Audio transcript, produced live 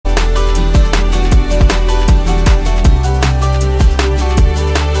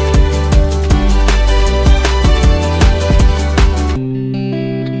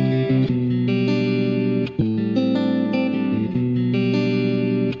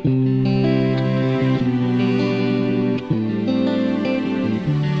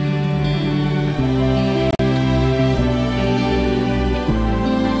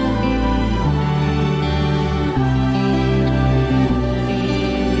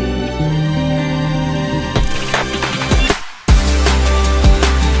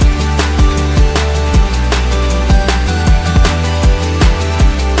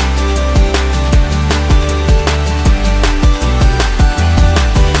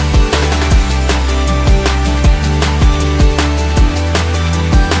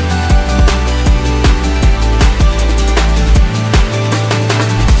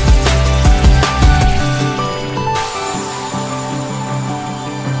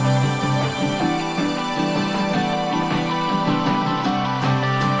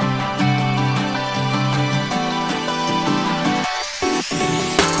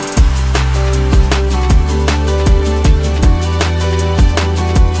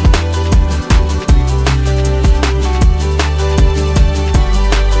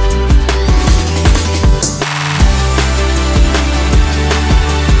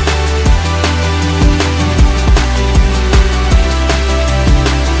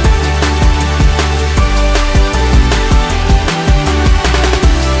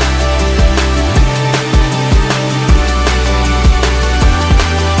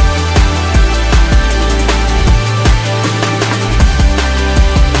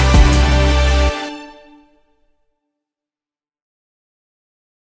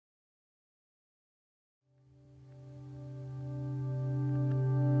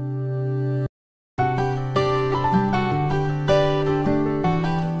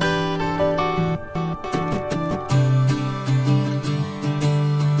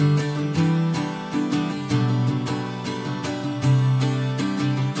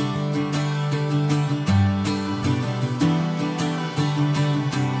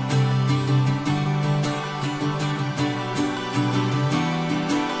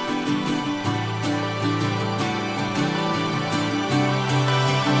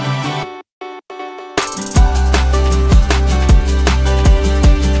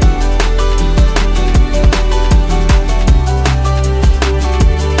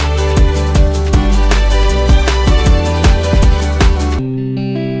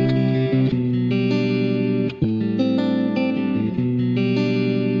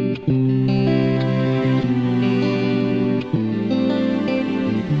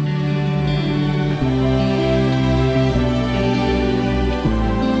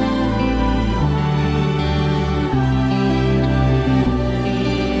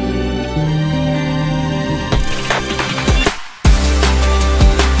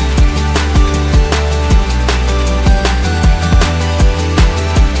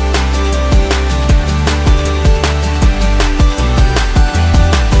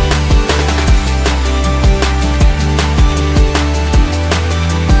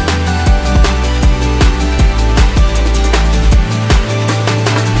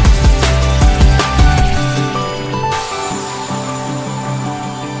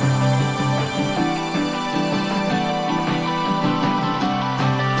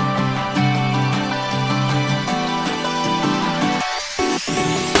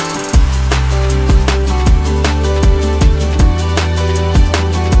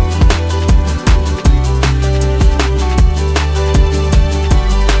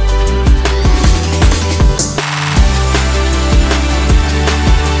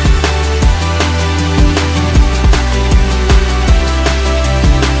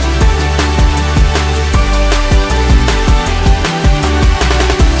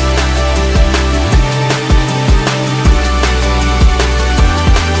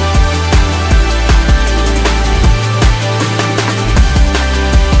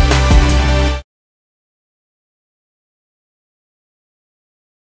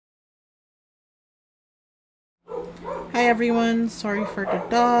Hi everyone, sorry for the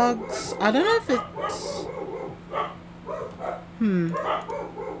dogs. I don't know if it's...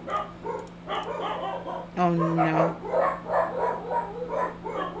 Oh no.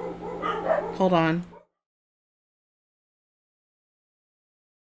 Hold on.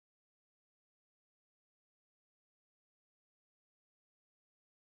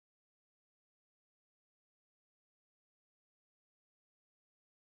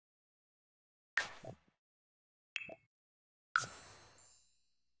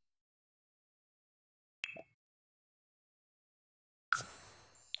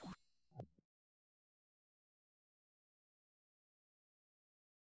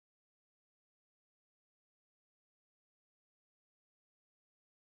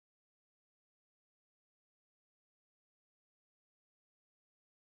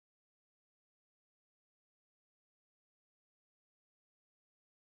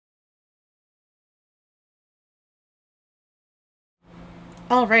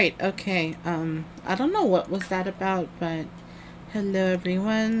 Alright, okay. I don't know what was that about, but hello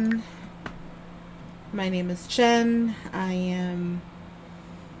everyone. My name is Jen. I am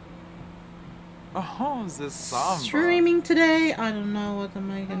Oh, the samba. streaming today. I don't know what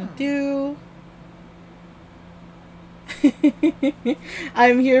am I gonna do.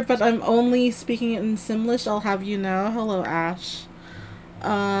 I'm here, but I'm only speaking in Simlish, I'll have you know. Hello, Ash.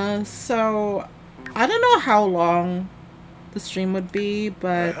 So I don't know how long the stream would be,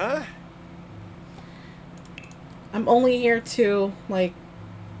 but Uh-huh. I'm only here to, like,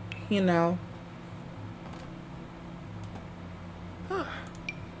 you know,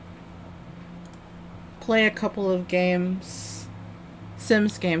 play a couple of games.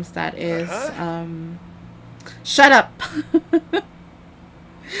 Sims games, that is. Uh-huh. Shut up!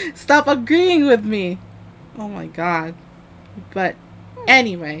 Stop agreeing with me! Oh my god. But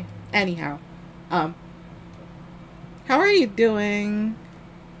anyway, anyhow. Um, how are you doing?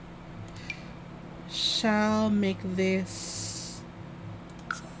 Shall make this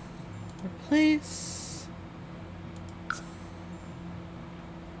replace.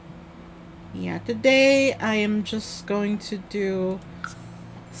 Yeah, today I am just going to do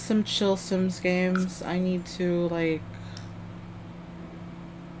some chill Sims games. I need to, like,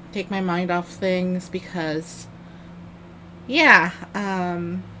 take my mind off things because, yeah,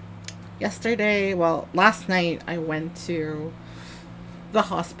 yesterday, well, last night I went to the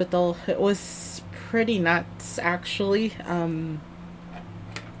hospital. It was pretty nuts, actually.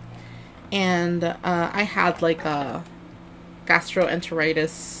 And I had, like, a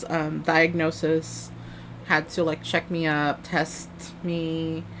gastroenteritis diagnosis. Had to, like, check me up, test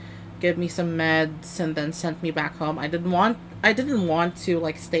me, give me some meds, and then sent me back home. I didn't want to,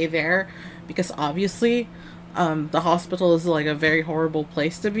 like, stay there because obviously the hospital is, like, a very horrible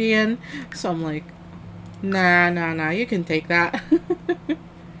place to be in. So I'm like, nah, you can take that.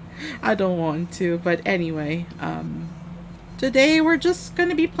 I don't want to. But anyway, today we're just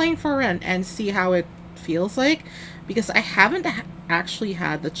gonna be playing for rent and see how it feels like, because I haven't actually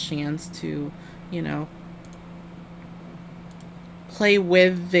had the chance to, you know, play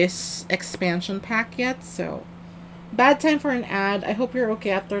with this expansion pack yet. So bad time for an ad. I hope you're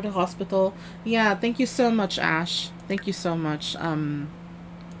okay after the hospital. Yeah, thank you so much, Ash. Thank you so much.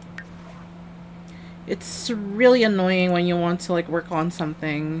 It's really annoying when you want to, like, work on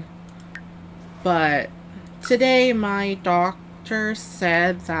something, but today my doctor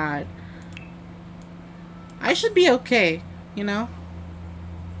said that I should be okay, you know?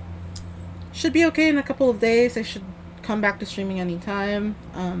 Should be okay in a couple of days. I should come back to streaming anytime.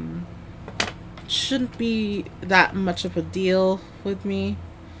 Shouldn't be that much of a deal with me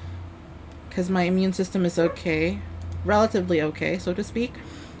because my immune system is okay. Relatively okay, so to speak.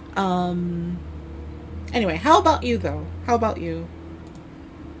 Anyway, how about you, though? How about you?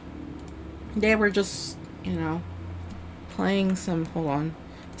 They were just, you know, playing some... Hold on.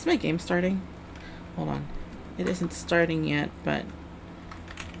 Is my game starting? Hold on. It isn't starting yet, but...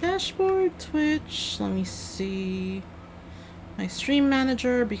 Dashboard, Twitch, let me see my stream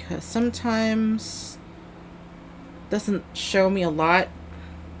manager, because sometimes it doesn't show me a lot,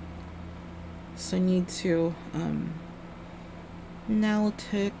 so I need to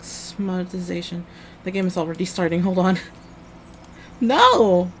analytics, monetization. The game is already starting. Hold on.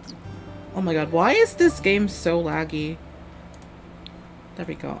 No! Oh my god, why is this game so laggy? There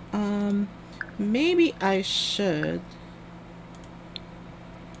we go. Maybe I should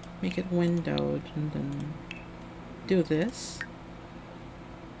make it windowed and then do this.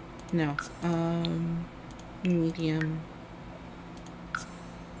 No. Medium.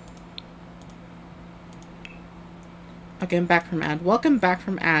 Okay, I'm back from ad. Welcome back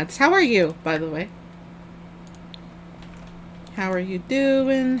from ads. How are you, by the way? How are you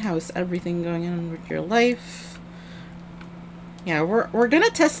doing? How's everything going on with your life? Yeah, we're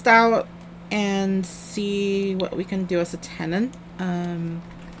gonna test out and see what we can do as a tenant.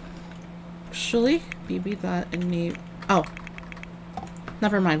 Actually, BB that enable. Oh,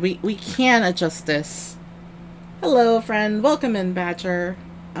 never mind. We can adjust this. Hello, friend. Welcome in, Badger.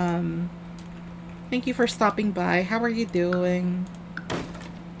 Thank you for stopping by. How are you doing?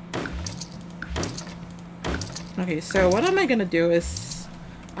 Okay, so what am I gonna do is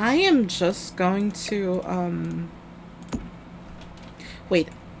I am just going to wait.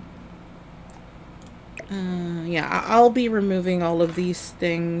 Yeah, I'll be removing all of these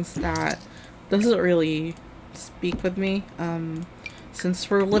things that doesn't really speak with me.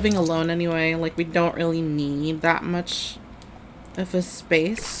 Since we're living alone anyway, like we don't really need that much of a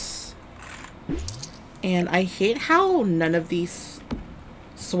space. And I hate how none of these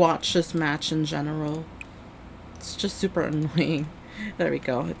swatches match in general. It's just super annoying. There we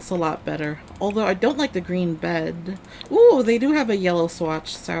go. It's a lot better. Although I don't like the green bed. Ooh, they do have a yellow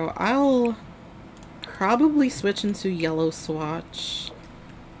swatch, so I'll probably switch into yellow swatch.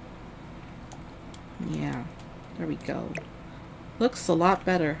 Yeah, there we go. Looks a lot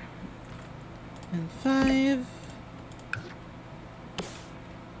better. And 5.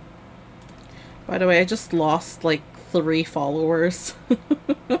 By the way, I just lost like 3 followers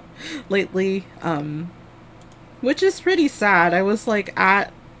lately, which is pretty sad. I was like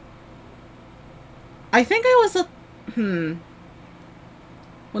at, I think I was at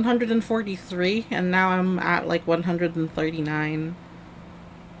 143, and now I'm at like 139,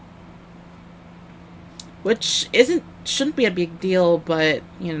 which shouldn't be a big deal, but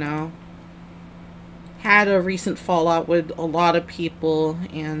you know, had a recent fallout with a lot of people,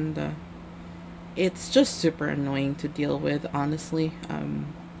 and it's just super annoying to deal with, honestly.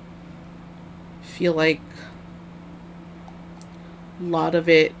 Feel like a lot of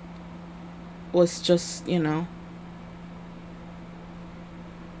it was just, you know.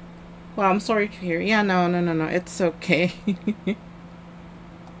 Well, I'm sorry to hear. Yeah, no, it's okay.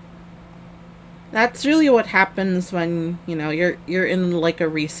 That's really what happens when, you know, you're in like a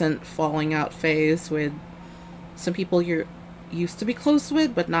recent falling out phase with some people you're used to be close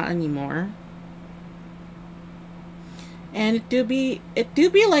with, but not anymore. And it do be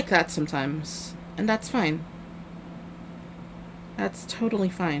like that sometimes, and that's fine. That's totally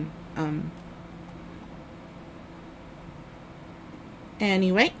fine.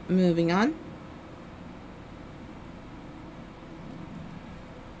 Anyway, moving on.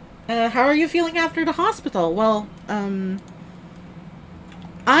 How are you feeling after the hospital? Well, I'm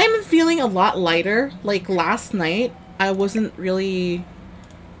feeling a lot lighter. Like last night, I wasn't really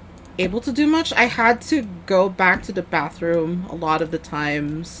able to do much. I had to go back to the bathroom a lot of the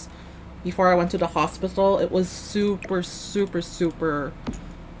times before I went to the hospital. It was super scary.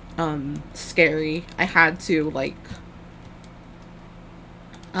 I had to like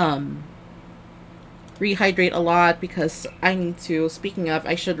rehydrate a lot because I need to, speaking of,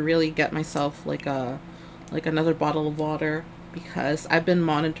 I should really get myself like another bottle of water because I've been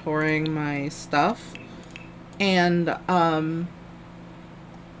monitoring my stuff, and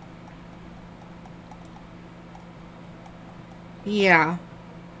yeah,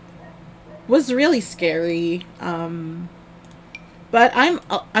 was really scary. But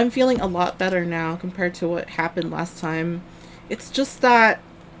I'm feeling a lot better now compared to what happened last time. It's just that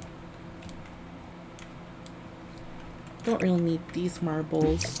don't really need these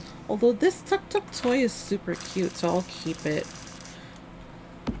marbles. Although this tuk-tuk toy is super cute, so I'll keep it.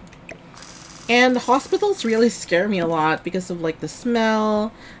 And hospitals really scare me a lot because of like the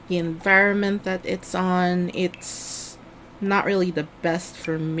smell, the environment that it's on. It's not really the best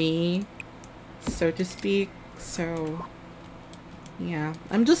for me, so to speak. So yeah,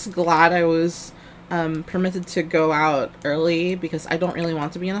 I'm just glad I was permitted to go out early because I don't really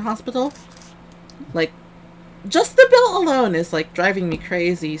want to be in a hospital. Like, just the bill alone is like driving me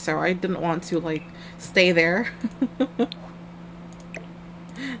crazy, so I didn't want to like stay there.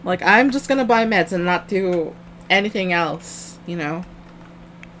 Like, I'm just gonna buy meds and not do anything else, you know.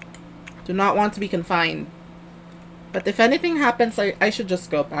 Do not want to be confined. But if anything happens, I should just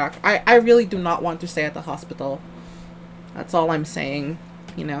go back. I really do not want to stay at the hospital. That's all I'm saying,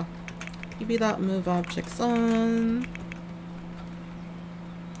 you know. Maybe that move objects on.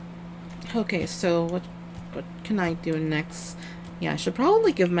 Okay, so what can I do next? Yeah, I should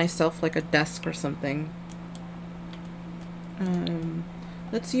probably give myself like a desk or something.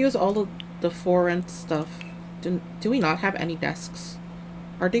 Let's use all of the for rent stuff. Do we not have any desks?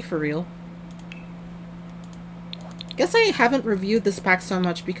 Are they for real? Guess I haven't reviewed this pack so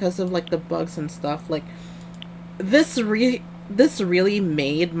much because of like the bugs and stuff. Like this this really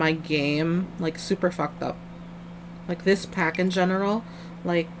made my game like super fucked up. Like this pack in general,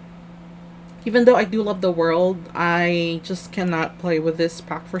 like even though I do love the world, I just cannot play with this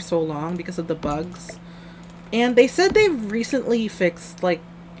pack for so long because of the bugs. And they said they've recently fixed like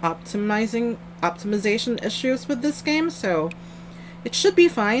optimization issues with this game, so it should be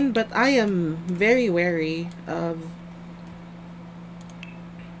fine, but I am very wary of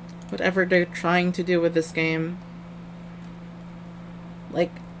whatever they're trying to do with this game.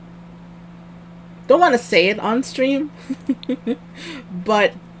 Like, don't want to say it on stream,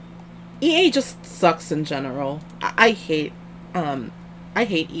 but EA just sucks in general. I hate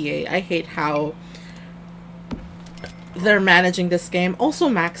EA. I hate how they're managing this game. Also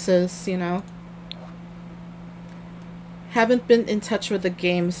Maxis, you know. Haven't been in touch with the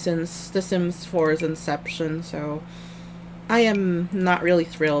game since The Sims 4's inception, so I am not really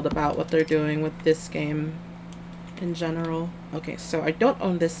thrilled about what they're doing with this game in general. Okay, so I don't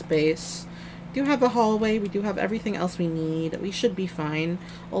own this space. We do have a hallway. We do have everything else we need. We should be fine.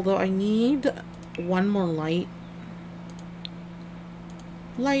 Although I need one more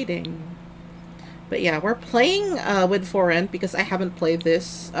lighting. But yeah, we're playing with For Rent because I haven't played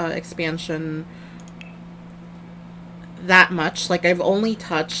this expansion that much. Like, I've only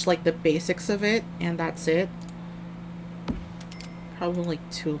touched like the basics of it, and that's it. Probably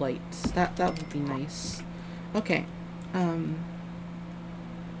like 2 lights. That would be nice. Okay.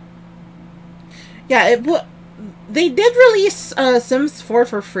 Yeah, they did release Sims 4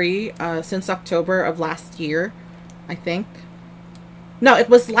 for free since October of last year, I think. No, it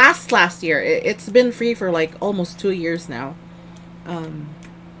was last year. It's been free for like almost 2 years now.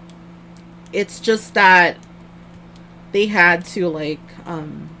 It's just that they had to like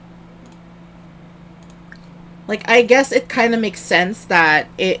I guess it kind of makes sense that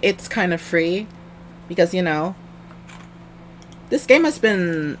it's kind of free because, you know, this game has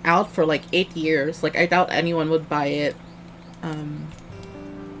been out for like 8 years. Like, I doubt anyone would buy it.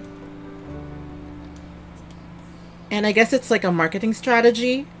 And I guess it's like a marketing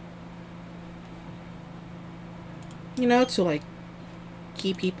strategy, you know, to like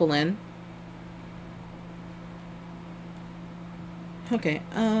keep people in. Okay,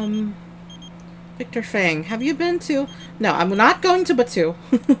 Victor Fang, have you been to... No, I'm not going to Batu.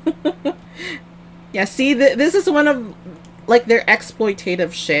 Yeah, see, this is one of, like, their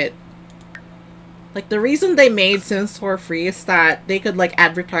exploitative shit. Like, the reason they made Sims 4 free is that they could, like,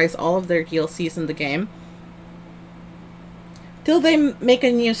 advertise all of their DLCs in the game. Till they make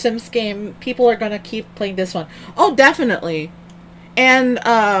a new Sims game, people are gonna keep playing this one. Oh, definitely. And,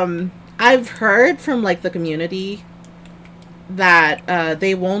 I've heard from, like, the community that,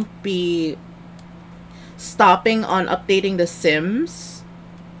 they won't be stopping on updating the Sims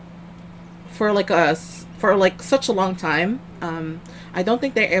for, like, such a long time. I don't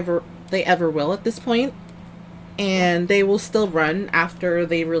think they ever will at this point. And they will still run after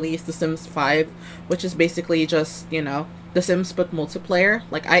they release The Sims 5, which is basically just, you know, The Sims but multiplayer.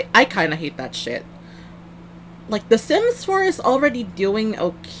 Like, I kind of hate that shit. Like, The Sims 4 is already doing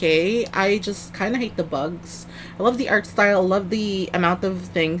okay. I just kind of hate the bugs. I love the art style, love the amount of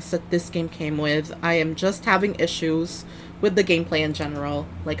things that this game came with. I am just having issues with the gameplay in general.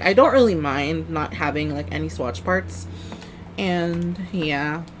 Like, I don't really mind not having, like, any swatch parts. And,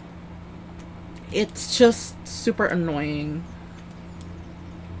 yeah. It's just super annoying.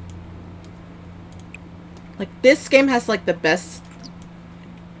 Like, this game has, like, the best,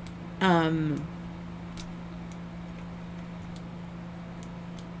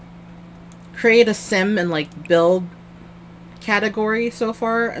 create a sim and, like, build category so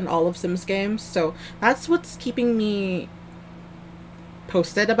far in all of Sims games. So, that's what's keeping me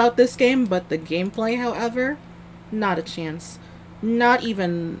posted about this game. But the gameplay, however, not a chance. Not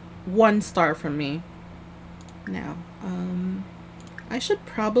even 1 star from me. Now, I should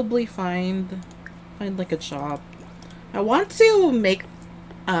probably find like a job. I want to make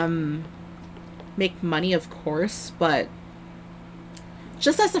money, of course, but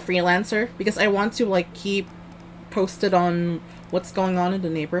just as a freelancer, because I want to like keep posted on what's going on in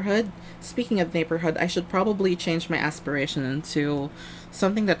the neighborhood. Speaking of neighborhood, I should probably change my aspiration into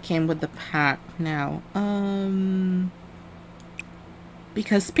something that came with the pack now.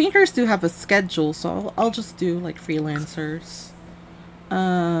 Because painters do have a schedule, so I'll just do like freelancers.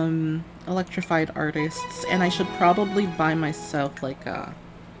 Electrified artists, and I should probably buy myself like a,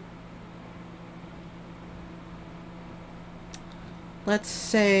 let's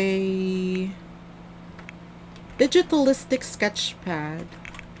say, digitalistic sketchpad.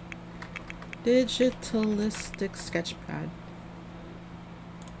 Digitalistic sketchpad.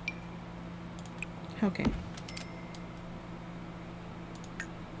 Okay.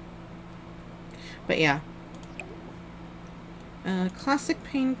 But yeah. Classic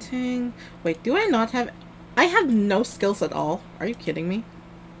painting. Wait, do I not have... I have no skills at all. Are you kidding me?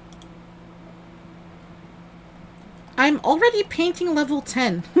 I'm already painting level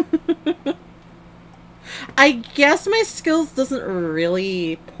 10. I guess my skills doesn't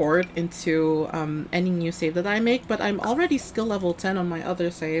really port into any new save that I make, but I'm already skill level 10 on my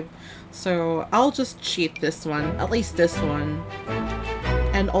other save. So I'll just cheat this one. At least this one.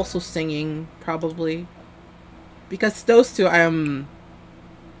 And also singing, probably. Because those two I'm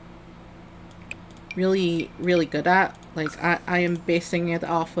really, really good at. Like, I am basing it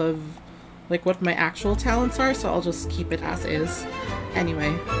off of like what my actual talents are, so I'll just keep it as is.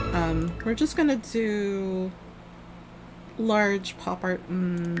 Anyway, we're just gonna do large pop art,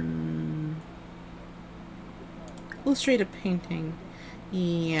 illustrated painting.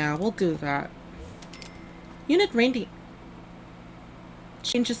 Yeah, we'll do that. Unit rating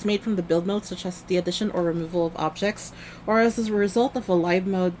changes made from the build mode, such as the addition or removal of objects, or as a result of a live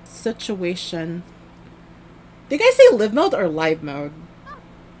mode situation. Did I say live mode or live mode?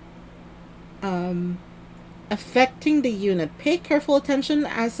 Affecting the unit. Pay careful attention,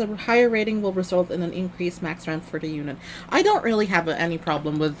 as a higher rating will result in an increased max rank for the unit. I don't really have any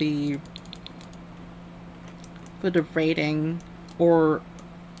problem with the rating or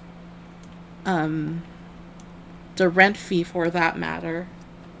the rent fee for that matter.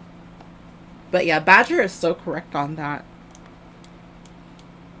 But yeah, Badger is so correct on that.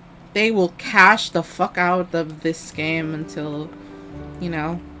 They will cash the fuck out of this game until, you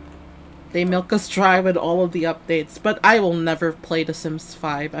know, they milk us dry with all of the updates. But I will never play The Sims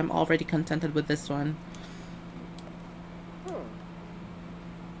 5. I'm already contented with this one.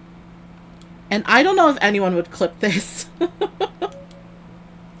 And I don't know if anyone would clip this.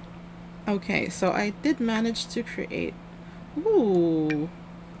 Okay, so I did manage to create... Ooh.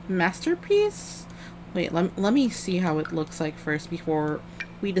 Masterpiece? Wait, let me see how it looks like first before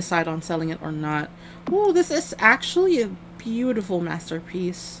we decide on selling it or not. Ooh, this is actually a beautiful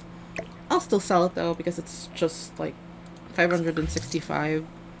masterpiece. I'll still sell it though because it's just like 565.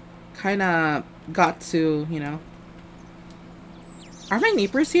 Kinda got to, you know. Are my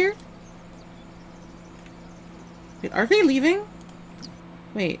neighbors here? Wait, are they leaving?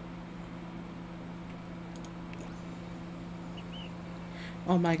 Wait.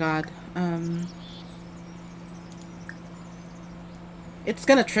 Oh my god. It's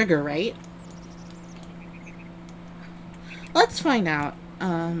gonna trigger, right? Let's find out.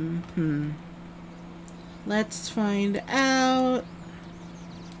 Let's find out.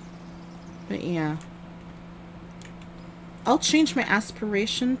 But yeah. I'll change my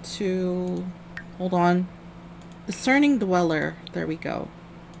aspiration to... Hold on. Discerning Dweller. There we go.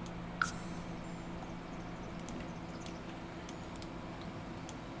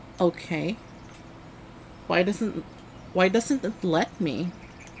 Okay. Why doesn't it let me?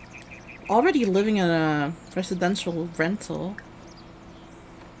 Already living in a residential rental.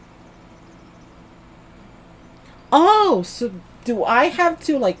 Oh, so do I have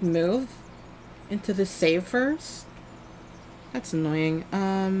to like move into the save first? That's annoying.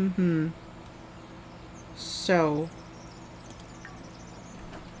 So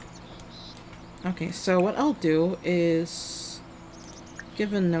okay, so what I'll do is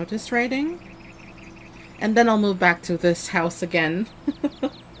give a notice writing, and then I'll move back to this house again.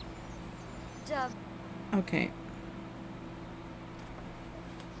 Okay.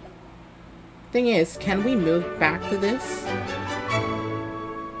 Thing is, can we move back to this?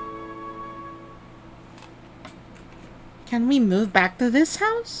 Can we move back to this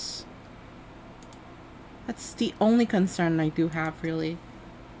house? That's the only concern I do have, really.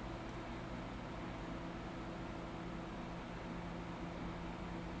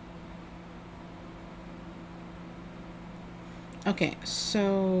 Okay,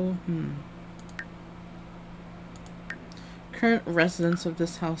 so... Current residents of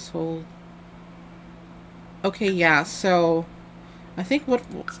this household. Okay, yeah, so... I think what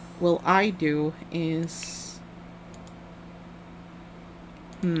will I do is...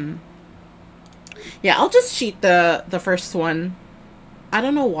 Yeah, I'll just cheat the first one. I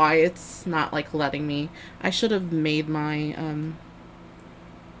don't know why it's not, like, letting me. I should have made my,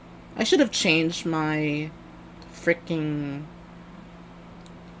 I should have changed my freaking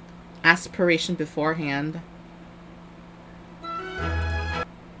aspiration beforehand.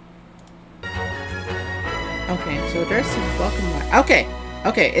 Okay, so there's some welcome. Okay,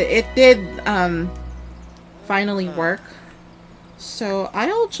 okay, it did, finally work. So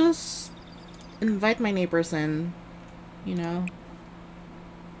I'll just invite my neighbors in, you know.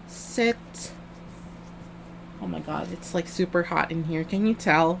 Sit. Oh my god, it's like super hot in here. Can you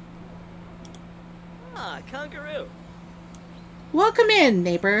tell? Ah, kangaroo. Welcome in,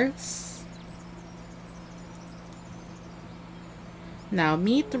 neighbors. Now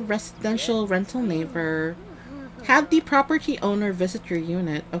meet the residential rental neighbor. Have the property owner visit your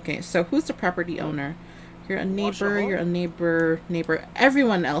unit. Okay, so who's the property owner? You're a neighbor, you're a neighbor, neighbor.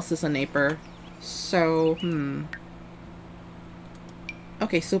 Everyone else is a neighbor. So,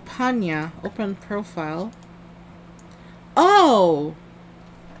 Okay, so Panya, open profile. Oh!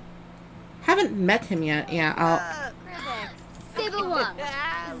 Haven't met him yet. Yeah, I'll...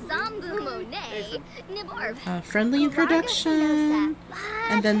 friendly introduction.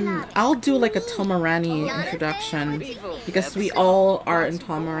 And then I'll do like a Tomarani introduction. Because we all are in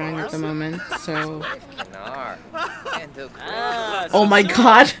Tomarang at the moment, so... Oh my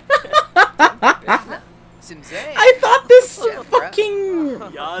god! I thought this fucking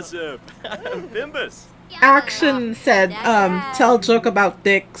action said, tell joke about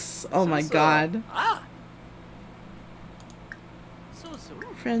dicks. Oh my god.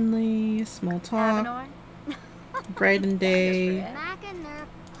 Friendly, small talk, bright and day,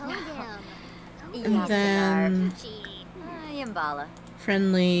 and then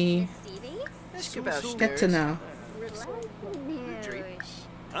friendly, get to know.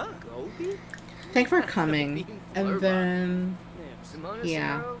 Thanks for coming. And then,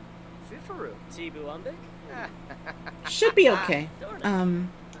 yeah. Should be okay.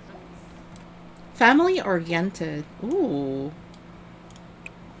 Family oriented. Ooh.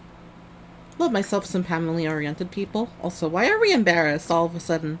 Love myself some family oriented people. Also, why are we embarrassed all of a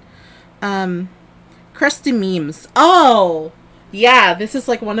sudden? Crusty memes. Oh! Yeah, this is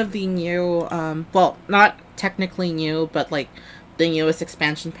like one of the new, well, not technically new, but like the newest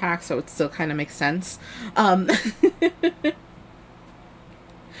expansion pack, so it still kind of makes sense.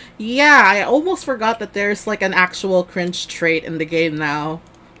 Yeah, I almost forgot that there's like an actual cringe trait in the game now,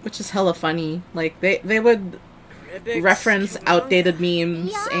 which is hella funny. Like they would reference outdated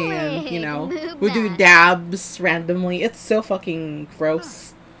memes and, you know, would do dabs randomly. It's so fucking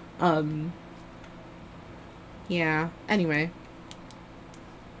gross. Yeah, anyway.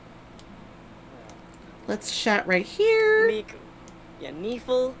 Let's chat right here.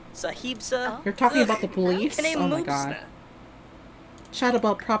 You're talking about the police? Oh my god. Chat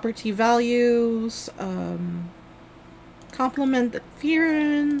about property values, compliment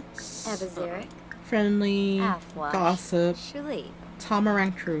appearance, friendly, gossip,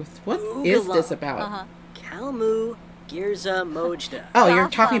 Tomarang truth. What is this about? Kalmu Girza Mojda. Oh, you're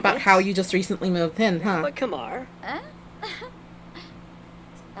talking about how you just recently moved in, huh? Kamar.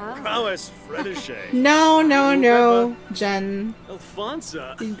 No, no, no, Jen.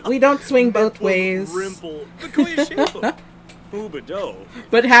 We don't swing both ways.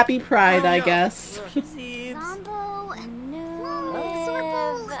 But happy Pride, I guess.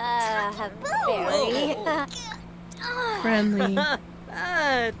 Friendly.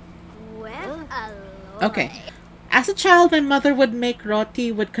 Okay. As a child, my mother would make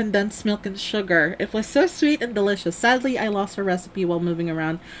roti with condensed milk and sugar. It was so sweet and delicious. Sadly, I lost her recipe while moving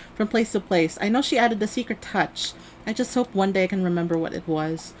around from place to place. I know she added a secret touch. I just hope one day I can remember what it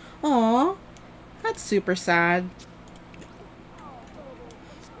was. Aww. That's super sad.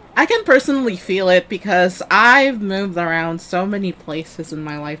 I can personally feel it because I've moved around so many places in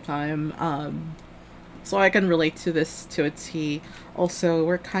my lifetime. So I can relate to this to a T. Also,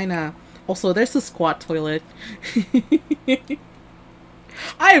 we're kind of... Also, there's a squat toilet.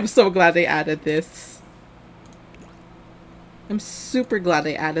 I am so glad they added this. I'm super glad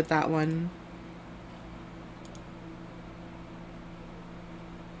they added that one.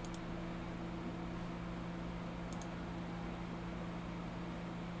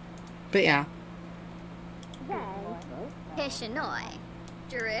 But yeah.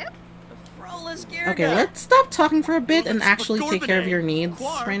 Okay, let's stop talking for a bit and actually take care of your needs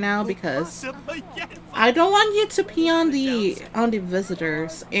right now, because I don't want you to pee on the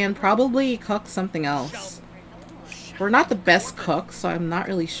visitors and probably cook something else. We're not the best cooks, so I'm not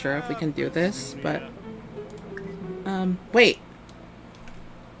really sure if we can do this, but wait.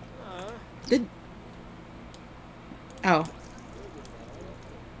 Oh,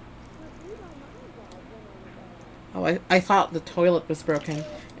 I thought the toilet was broken.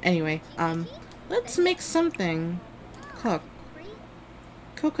 Anyway, let's make something. Cook.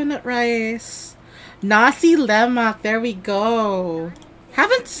 Coconut rice. Nasi lemak, there we go.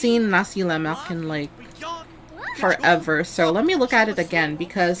 Haven't seen nasi lemak in like forever, so let me look at it again,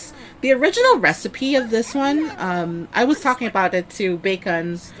 because the original recipe of this one, I was talking about it to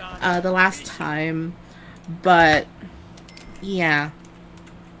Bacon the last time, but yeah.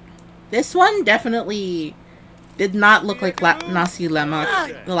 This one definitely did not look like nasi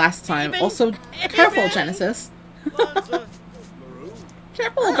lemak the last time. Also, careful, Genesis.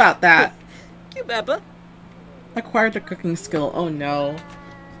 Careful about that. Cubeppa. Acquired a cooking skill. Oh no.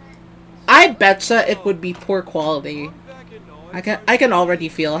 I betcha it would be poor quality. I can already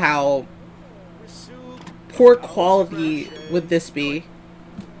feel how poor quality would this be.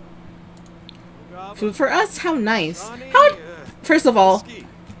 Food for us? How nice. How? First of all,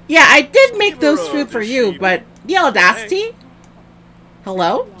 yeah, I did make those food for you, but the audacity?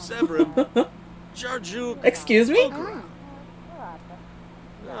 Hello? Excuse me?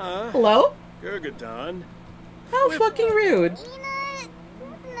 Hello? How fucking rude.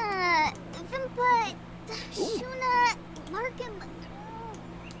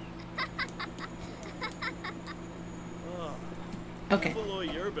 Okay.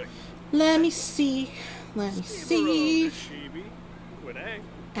 Let me see. Let me see.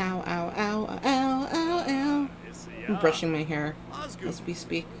 Ow, ow, ow, ow, ow, ow. I'm brushing my hair as we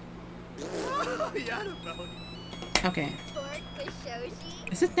speak. Okay.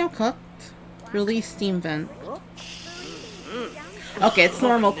 Is it now cooked? Release steam vent. Okay, it's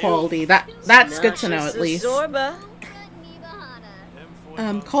normal quality. That's good to know at least.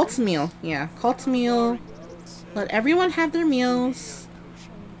 Cult meal. Yeah, cult meal. Let everyone have their meals.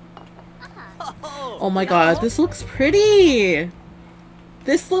 Oh my god, this looks pretty!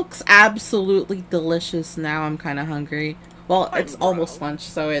 This looks absolutely delicious now. I'm kind of hungry. Well, it's almost lunch,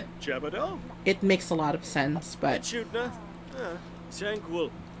 so it makes a lot of sense, but...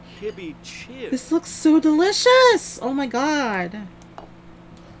 This looks so delicious! Oh my god.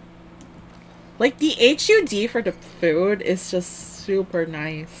 Like, the HUD for the food is just super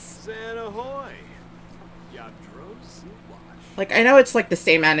nice. Like, I know it's like the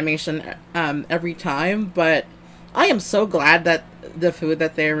same animation every time, but I am so glad that the food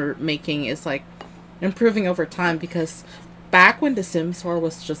that they're making is like improving over time, because back when the Sims 4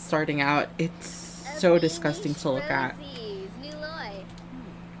 was just starting out, it's so disgusting to look at.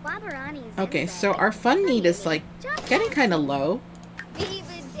 Okay, so our fun need is like getting kind of low.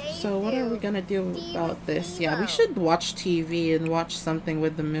 So what are we gonna do about this? Yeah, we should watch TV and watch something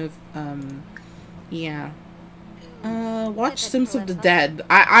with the move. Yeah. Watch Sims of the Dead.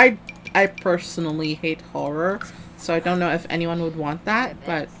 I personally hate horror, so I don't know if anyone would want that,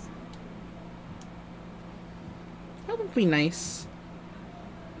 but that would be nice.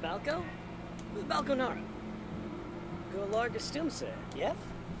 Balco? Balconara. Go larga stumse, yeah?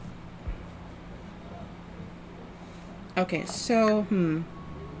 Okay, so,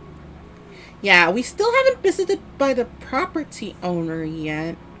 yeah, we still haven't visited by the property owner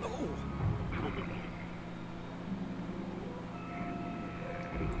yet.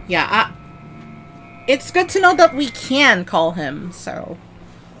 Yeah, it's good to know that we can call him, so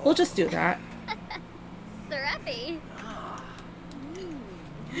we'll just do that.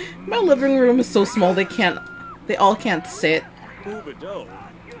 My living room is so small they all can't sit.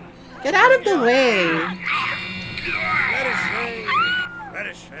 Get out of the way.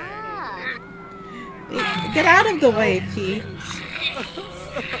 Get out of the way, P.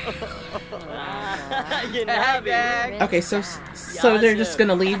 Okay, so they're just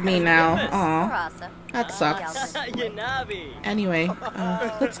gonna leave me now. Aw, that sucks. Anyway,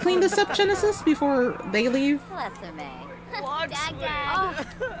 let's clean this up, Genesis, before they leave.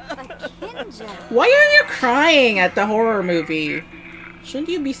 Why are you crying at the horror movie? Shouldn't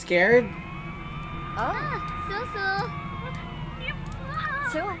you be scared?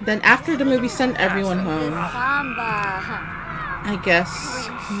 Then after the movie, send everyone home. I guess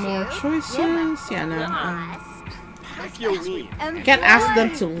more choices? Yeah, no. I can't ask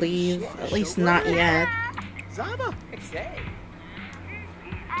them to leave, at least not yet.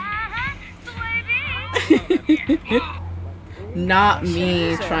 Not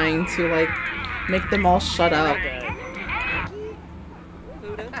me trying to, like, make them all shut up.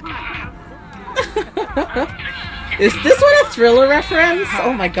 Is this one a Thriller reference?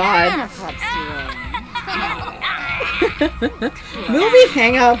 Oh my god. Movie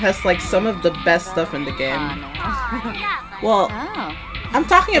Hangout has like some of the best stuff in the game. Well, I'm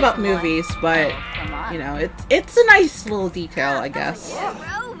talking about movies, but you know, it's a nice little detail, I guess.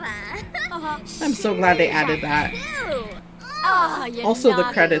 I'm so glad they added that. Also, the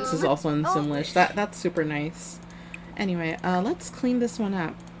credits is also in Simlish. That's super nice. Anyway, let's clean this one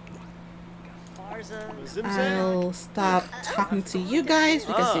up. I'll stop talking to you guys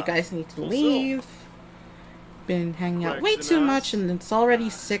because you guys need to leave. Been hanging out way too much and it's already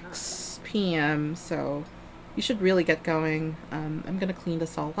 6 p.m. so you should really get going. I'm gonna clean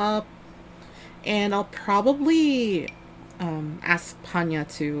this all up and I'll probably ask Panya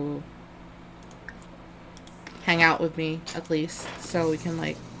to hang out with me, at least. So we can,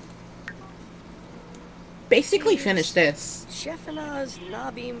 like, basically finish this. Chefanaz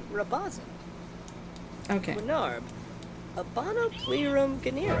Nabim Rabazin. Okay. Winarb. Abano Plirum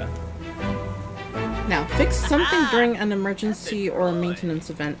Ganira. Now, fix something during an emergency or a maintenance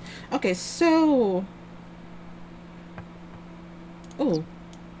event. Okay, so... Oh.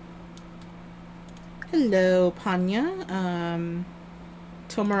 Hello, Panya.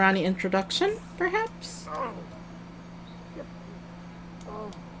 Tomarani introduction, perhaps?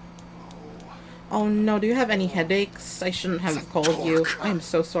 Oh no, do you have any headaches? I shouldn't have called you. I am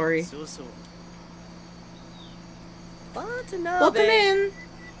so sorry. Welcome in!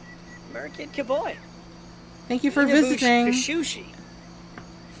 Merkit Kaboy. Thank you for visiting. Kashushi.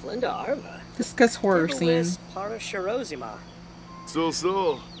 Flinda Arva. Discuss horror scene. Para Shirozima.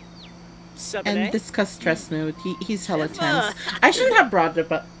 So. And discuss stress mood. He's hella tense. I shouldn't have brought it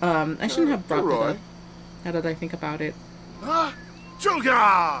up. I shouldn't have brought it up. Now that I think about it.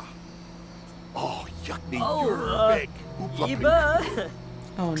 Joga! Oh, yuck me, you're big.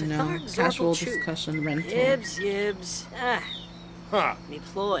 Oh no. Casual discussion rental. Yibs. Me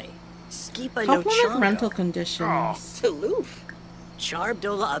ploy. Skipa no Compliment rental conditions. Tuluf.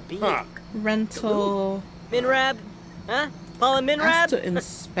 Charbdola Abi. Rental. Minrab. Huh? Paula Minrab? Has to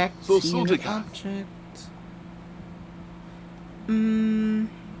inspect unit object.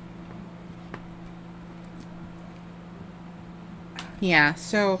 Yeah,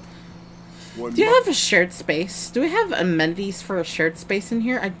 so... Do you have a shared space? Do we have amenities for a shared space in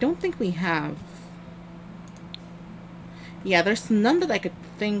here? I don't think we have. Yeah, there's none that I could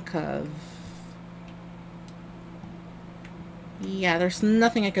think of. Yeah, there's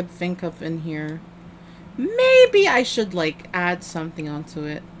nothing I could think of in here. Maybe I should, like, add something onto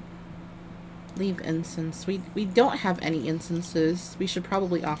it. Leave incense. We don't have any incenses. We should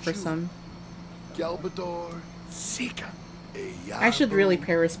probably offer some. I should really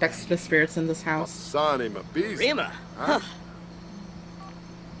pay respects to the spirits in this house. Rima. Huh.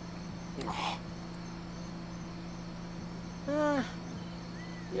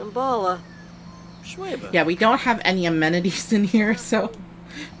 Yambala. Shweba. Yeah, we don't have any amenities in here, so...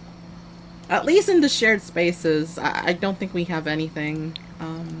 At least in the shared spaces, I don't think we have anything.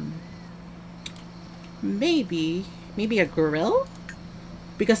 Maybe a grill?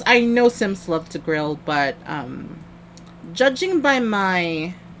 Because I know Sims love to grill, but judging by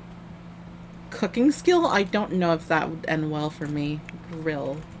my cooking skill, I don't know if that would end well for me.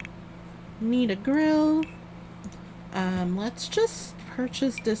 Grill. Need a grill. Let's just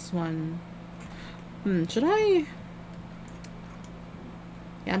purchase this one. Should I...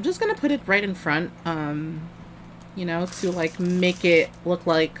 Yeah, I'm just gonna put it right in front, you know, to, like, make it look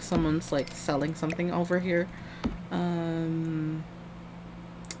like someone's, like, selling something over here.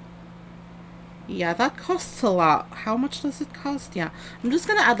 Yeah, that costs a lot. How much does it cost? Yeah, I'm just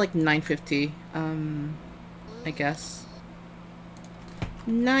gonna add, like, $9.50, I guess.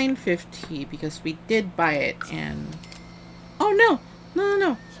 $9.50, because we did buy it, and... Oh, no!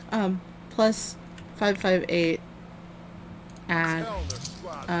 No. Plus 558 add...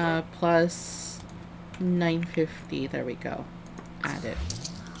 plus $9.50. There we go. Add it.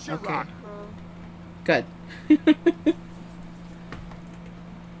 Okay. Good.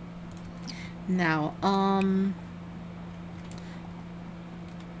 Now,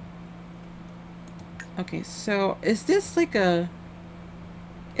 okay, so is this like a...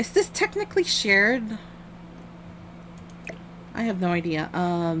 Is this technically shared? I have no idea.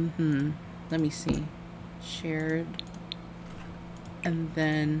 Let me see. Shared. And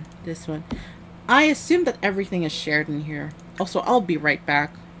then this one. I assume that everything is shared in here. Also, I'll be right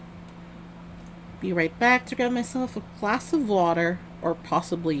back. Be right back to grab myself a glass of water. Or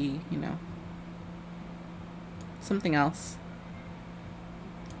possibly, you know, something else.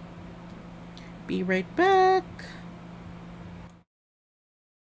 Be right back.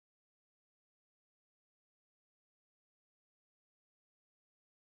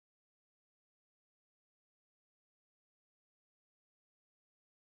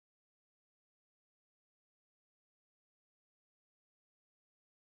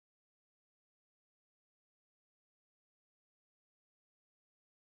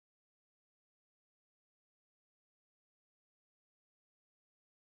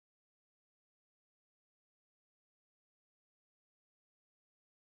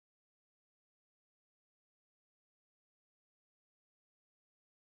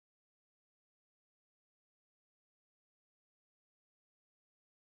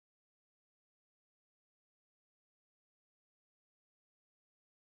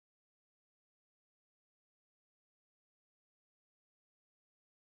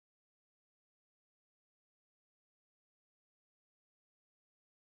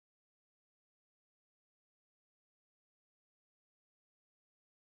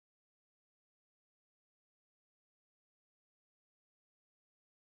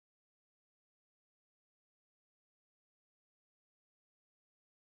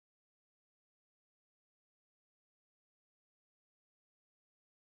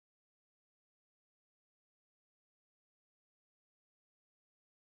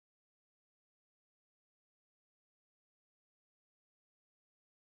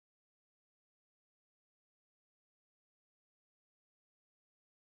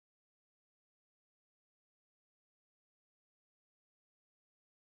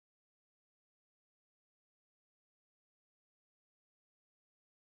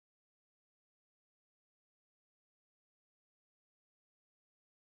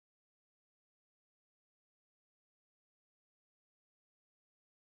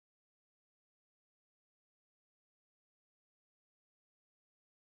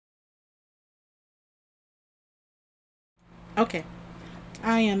 Okay.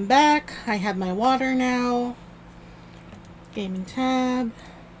 I am back. I have my water now. Gaming tab.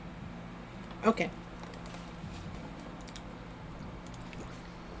 Okay.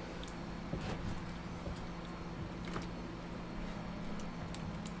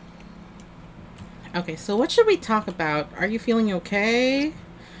 Okay, so what should we talk about? Are you feeling okay?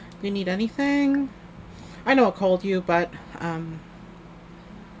 Do you need anything? I know I called you, but,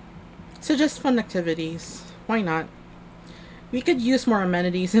 suggest fun activities. Why not? We could use more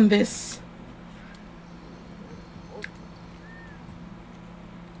amenities in this.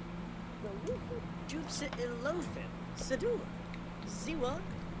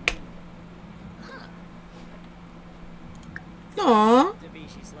 Aww.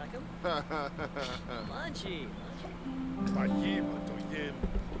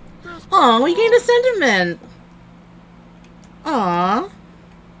 Aw, we gained a sentiment. Aw.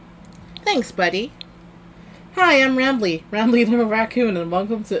 Thanks, buddy. Hi, I'm Rambly. Rambly the Raccoon, and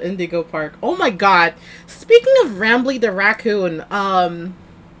welcome to Indigo Park. Oh my god. Speaking of Rambly the Raccoon, I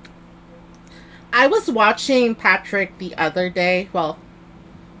was watching Patrick the other day. Well,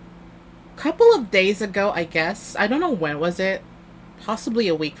 a couple of days ago, I guess. I don't know when was it. Possibly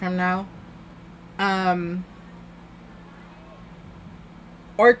a week from now.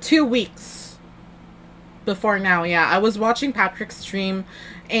 Or 2 weeks before now. Yeah, I was watching Patrick's stream,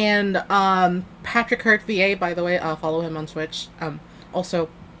 and Patrick Hurt VA, by the way, I'll follow him on Twitch. Also,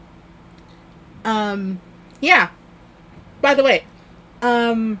 yeah. By the way,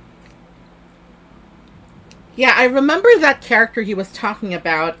 yeah, I remember that character he was talking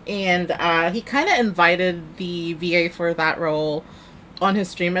about, and he kind of invited the VA for that role on his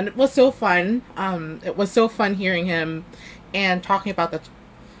stream, and it was so fun. It was so fun hearing him and talking about the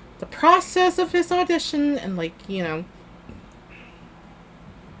process of his audition, and, like, you know.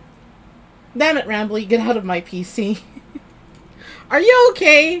 Damn it, Rambly, get out of my PC. Are you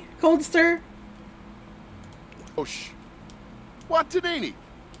okay, Coldster? Oh, what did he?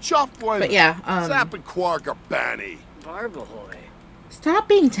 But yeah, Zap and Quark are banny. Barbahoy. Stop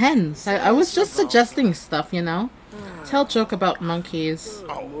being tense. I was just suggesting stuff, you know? Tell joke about monkeys.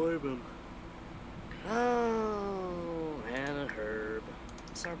 Oh, Hannah Herb.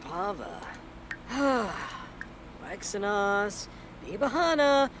 Sarpava. Waxanos.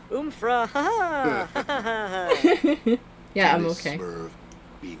 Ibahana. Umfra. Ha Yeah, I'm okay.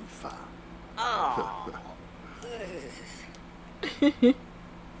 Oh.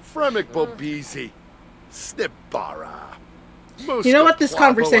 Fremic Bobizi. Snipbara. You know what? This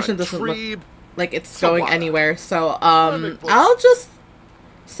conversation doesn't look like it's going anywhere. So, I'll just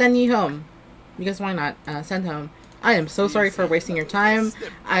send you home. Because why not? Send home. I am so sorry for wasting your time.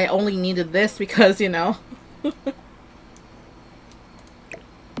 I only needed this because, you know.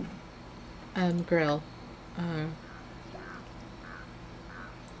 Grill.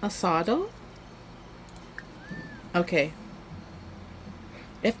 Asado? Okay.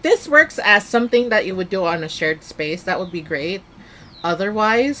 If this works as something that you would do on a shared space, that would be great.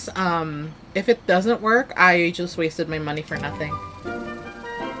 Otherwise, if it doesn't work, I just wasted my money for nothing.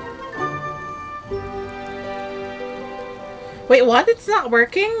 Wait, what? It's not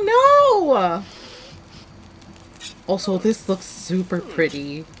working? No! Also, this looks super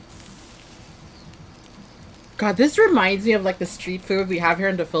pretty. God, this reminds me of, like, the street food we have here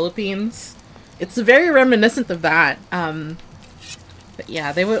in the Philippines. It's very reminiscent of that. But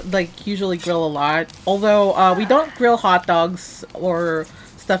yeah, they would, like, usually grill a lot. Although, we don't grill hot dogs or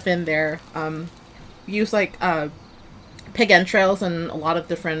stuff in there. We use, like, pig entrails and a lot of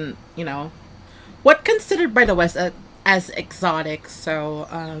different, you know, what considered by the West as exotic. So,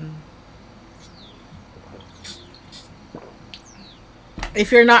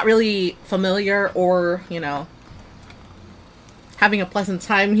 if you're not really familiar or, you know, having a pleasant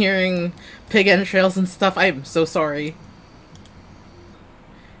time hearing pig entrails and stuff, I'm so sorry.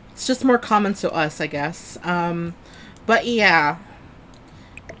 It's just more common to us, I guess. But yeah.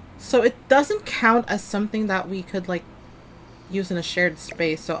 So it doesn't count as something that we could, like, use in a shared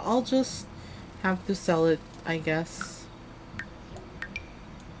space. So I'll just have to sell it, I guess.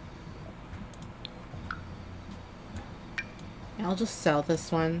 I'll just sell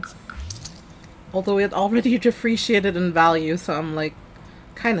this one. Although it already depreciated in value, so I'm, like,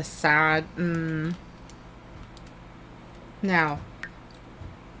 kind of sad. Now,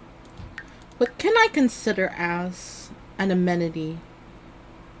 what can I consider as an amenity?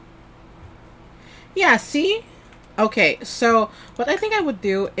 Yeah, see? Okay, so what I think I would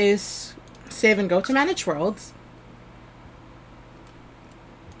do is save and go to Manage Worlds.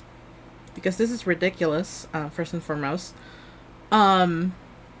 Because this is ridiculous, first and foremost. Okay. 'Cause this is ridiculous,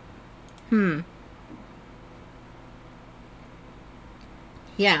 first and foremost.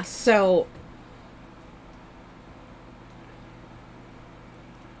 Yeah, so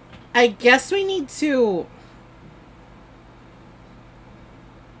I guess we need to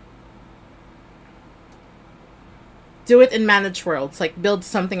do it in managed worlds, like build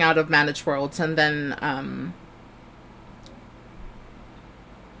something out of managed worlds and then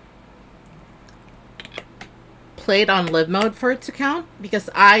play it on live mode for it to count, because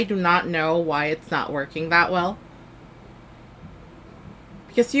I do not know why it's not working that well.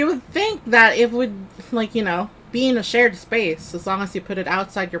 Because you would think that it would, like, you know, be in a shared space as long as you put it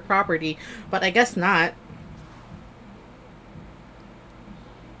outside your property, but I guess not.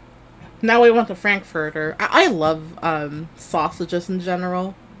 Now we want the Frankfurter. I love sausages in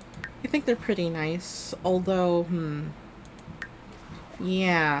general. I think they're pretty nice, although,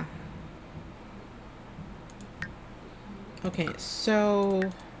 yeah. Okay, so,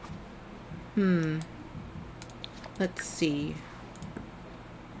 let's see.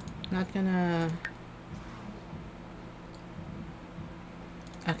 Not gonna...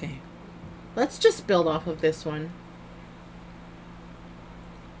 Okay. Let's just build off of this one.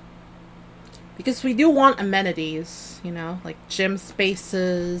 Because we do want amenities, you know, like gym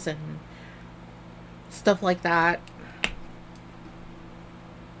spaces and stuff like that.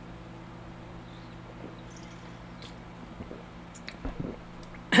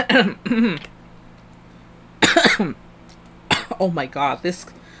 Oh my god, this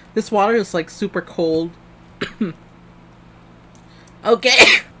water is like super cold.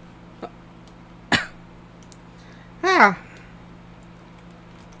 Okay. Ah.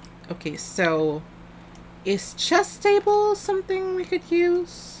 Okay, so is chess table something we could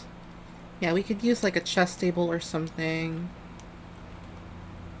use? Yeah, we could use like a chess table or something.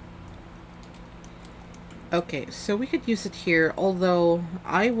 Okay, so we could use it here, although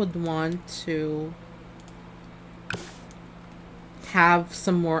I would want to have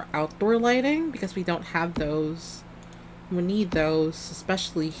some more outdoor lighting because we don't have those. We need those,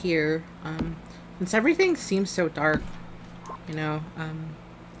 especially here, since everything seems so dark, you know.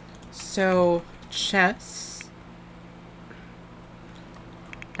 So chess.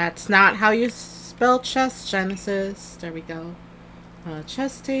 That's not how you spell chess, Genesis. There we go.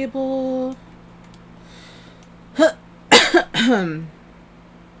 Chess table.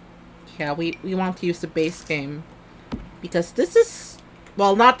 Yeah, we want to use the base game because this is,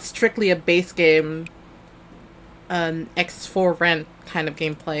 well, not strictly a base game, X for rent kind of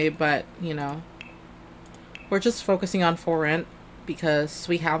gameplay, but you know, we're just focusing on for rent because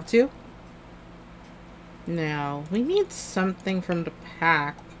we have to. Now we need something from the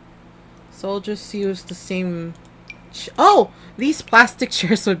pack, so I'll just use the same. Oh, these plastic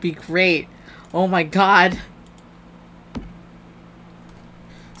chairs would be great. Oh my god.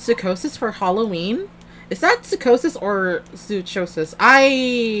 Psychosis for Halloween? Is that Psychosis or Zoochosis?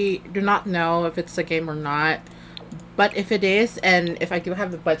 I do not know if it's a game or not. But if it is, and if I do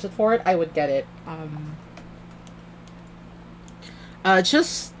have the budget for it, I would get it.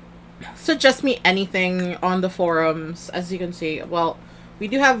 Just suggest me anything on the forums. As you can see, well, we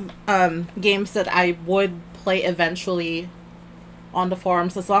do have games that I would play eventually on the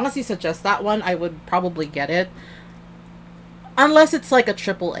forums. As long as you suggest that one, I would probably get it. Unless it's like a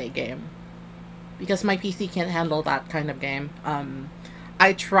AAA game. Because my PC can't handle that kind of game.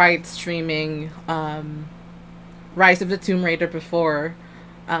 I tried streaming Rise of the Tomb Raider before.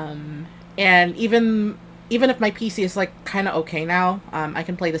 And even if my PC is like kind of okay now, I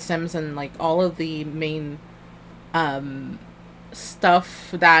can play The Sims and like all of the main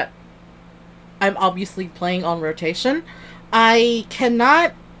stuff that I'm obviously playing on rotation. I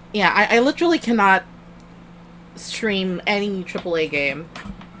cannot, yeah, I literally cannot stream any AAA game.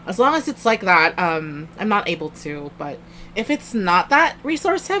 As long as it's like that, I'm not able to, but if it's not that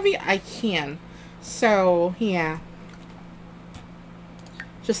resource heavy, I can. So, yeah.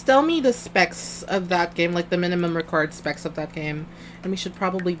 Just tell me the specs of that game, like the minimum required specs of that game, and we should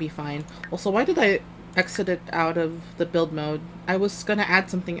probably be fine. Also, why did I exit it out of the build mode? I was gonna add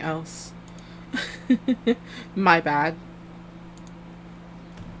something else. My bad.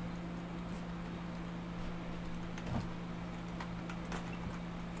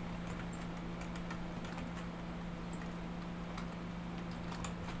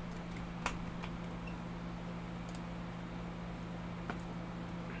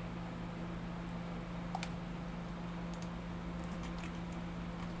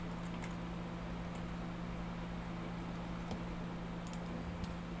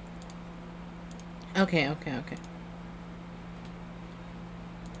 Okay.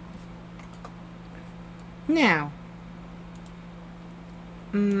 Now,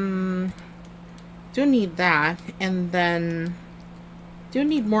 do need that, and then Do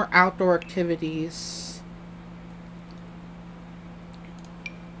need more outdoor activities.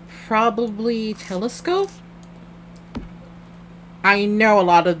 Probably telescope? I know a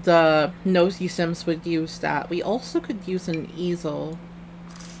lot of the nosy Sims would use that. We also could use an easel.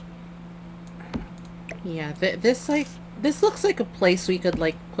 Yeah, this looks like a place we could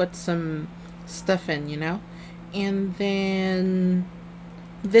like put some stuff in, you know? And then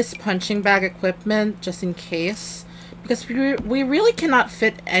this punching bag equipment just in case, because we really cannot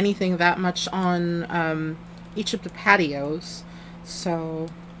fit anything that much on each of the patios. So,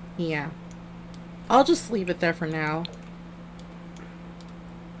 yeah. I'll just leave it there for now.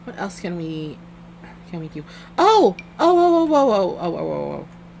 What else can we do? Oh!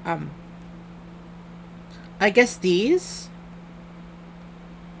 I guess these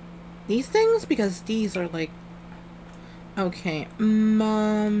things, because these are like, okay.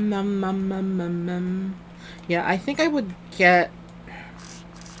 Yeah, I think I would get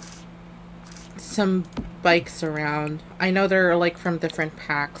some bikes around. I know they're like from different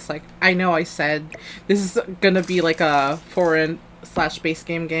packs. Like, I know I said this is gonna be like a foreign/base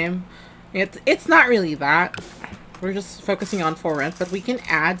game. It's not really that. We're just focusing on for rent, but we can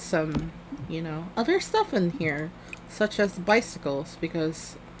add some, you know, other stuff in here, such as bicycles,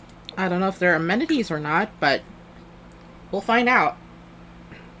 because I don't know if they're amenities or not, but we'll find out.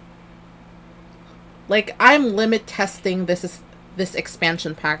 Like, I'm limit testing this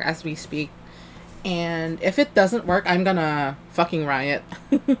expansion pack as we speak, and if it doesn't work, I'm gonna fucking riot.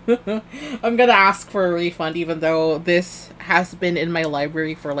 I'm gonna ask for a refund, even though this has been in my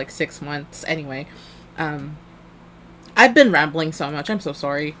library for like 6 months. Anyway, I've been rambling so much. I'm so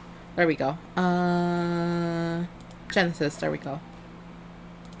sorry. There we go. Genesis, there we go.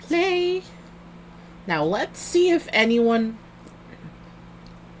 Play. Now let's see if anyone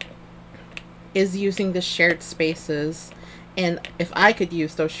is using the shared spaces, and if I could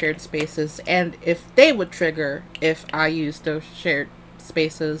use those shared spaces, and if they would trigger if I use those shared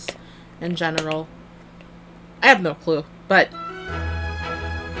spaces in general. I have no clue, but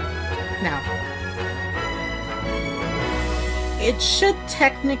now it should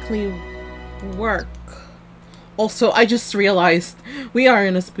technically work. Also, I just realized we are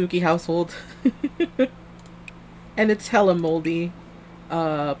in a spooky household. And it's hella moldy.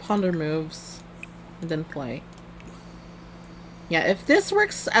 Ponder moves and then play. Yeah, if this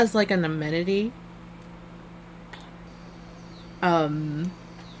works as like an amenity, let's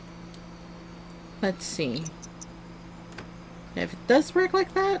see. If it does work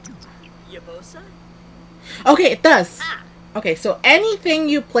like that. Okay, it does. Okay, so anything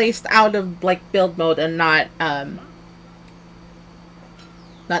you placed out of like build mode and not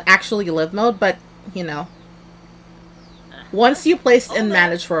actually live mode, but you know, once you placed in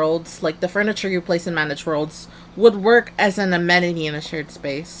managed worlds, like the furniture you place in managed worlds would work as an amenity in a shared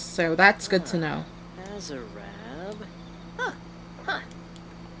space. So that's good to know. As a rab.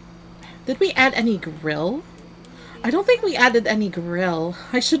 Did we add any grill? I don't think we added any grill.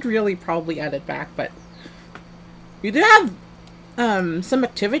 I should really probably add it back, but we do have some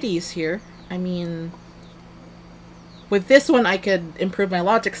activities here. I mean, with this one I could improve my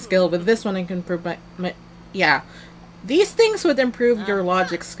logic skill. With this one I can improve my yeah. These things would improve your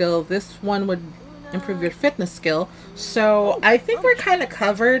logic skill. This one would improve your fitness skill. So I think we're kind of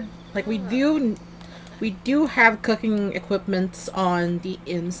covered. Like, we do have cooking equipment on the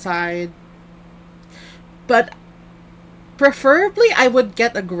inside, but preferably I would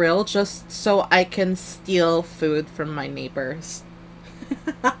get a grill just so I can steal food from my neighbors.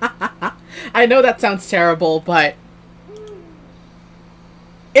 I know that sounds terrible, but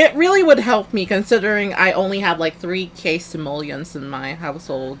it really would help me, considering I only have like 3K simoleons in my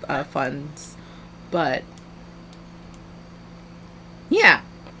household funds. But yeah.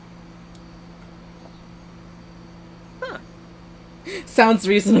 Huh. Sounds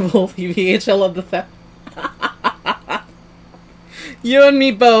reasonable, PVH. I love the theft. You and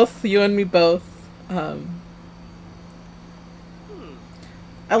me both. You and me both. I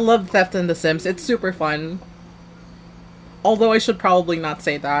love theft in The Sims. It's super fun. Although I should probably not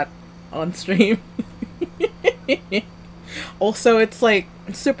say that on stream. Also, it's like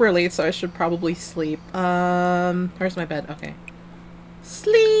super late, so I should probably sleep. Where's my bed? Okay.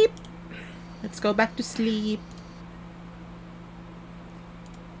 Sleep! Let's go back to sleep.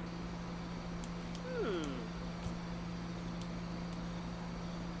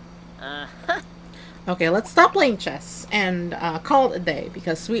 Okay, let's stop playing chess and call it a day,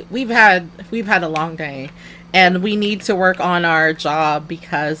 because we've had a long day, and we need to work on our job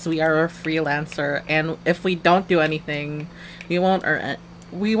because we are a freelancer, and if we don't do anything, we won't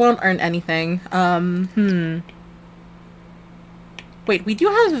earn anything. Wait, we do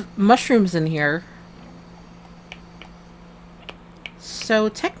have mushrooms in here. So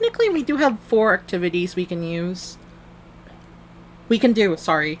technically we do have 4 activities we can use. We can do,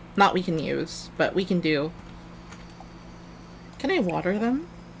 sorry. Not we can use, but we can do. Can I water them?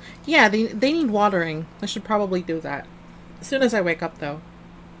 Yeah, they need watering. I should probably do that. As soon as I wake up, though.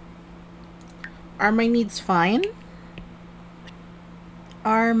 Are my needs fine?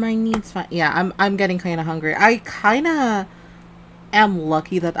 Are my needs fine? Yeah, I'm getting kind of hungry. I kind of am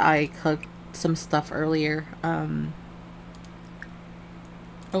lucky that I cooked some stuff earlier.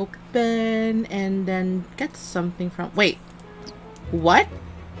 Open and then get something from... Wait. What?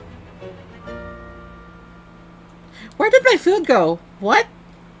 Where did my food go? What?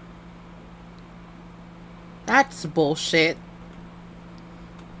 That's bullshit.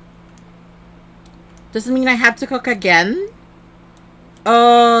 Does it mean I have to cook again?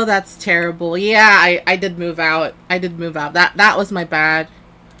 Oh, that's terrible. Yeah, I did move out. I did move out. That was my bad.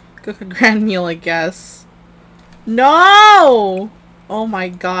 Cook a grand meal, I guess. No! Oh my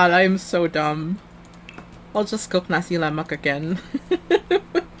god, I am so dumb. I'll just cook nasi lemak again.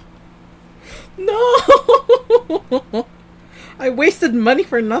 No! I wasted money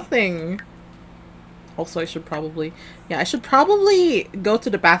for nothing. Also, I should probably... Yeah, I should probably go to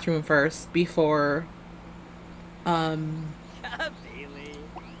the bathroom first before...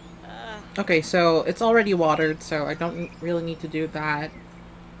 Okay, so it's already watered, so I don't really need to do that.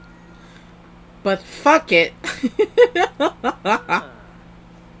 But fuck it!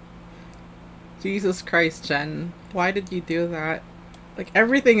 Jesus Christ, Jen. Why did you do that? Like,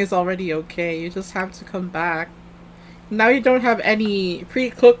 everything is already okay. You just have to come back. Now you don't have any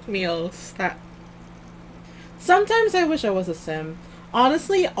pre-cooked meals that... Sometimes I wish I was a sim.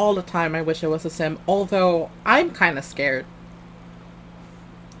 Honestly, all the time I wish I was a sim. Although, I'm kind of scared.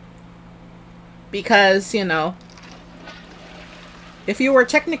 Because, you know... If you were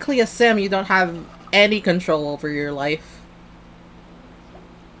technically a sim, you don't have any control over your life.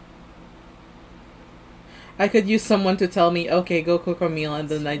 I could use someone to tell me, okay, go cook a meal, and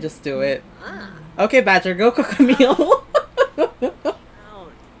then I just do it. Okay, Badger, go cook a meal.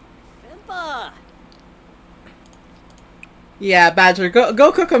 Yeah, Badger,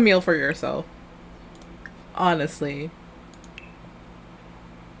 go cook a meal for yourself. Honestly.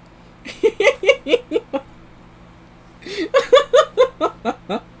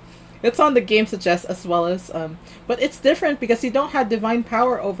 It's on the game suggest as well as, but it's different because you don't have divine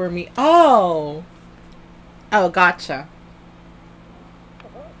power over me. Oh! Oh, gotcha.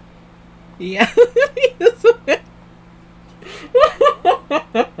 Yeah.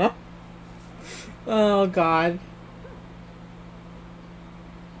 Oh, God.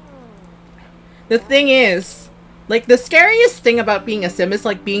 The thing is, like, the scariest thing about being a sim is,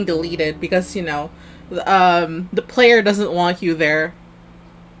 like, being deleted because, you know, the player doesn't want you there.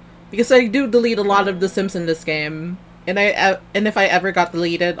 Because I do delete a lot of the sims in this game. And if I ever got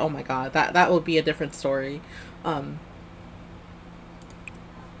deleted, oh my god, that would be a different story. The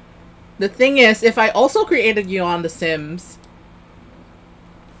thing is, if I also created you on The Sims,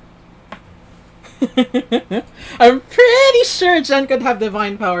 I'm pretty sure Jen could have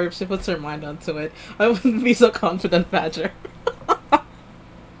divine power if she puts her mind onto it. I wouldn't be so confident, Badger.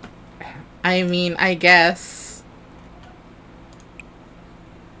 I mean, I guess.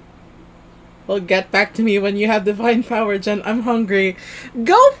 Well, get back to me when you have divine power, Jen. I'm hungry.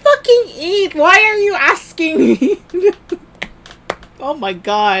 Go fucking eat! Why are you asking me? Oh my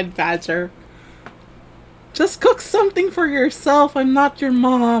god, Badger. Just cook something for yourself. I'm not your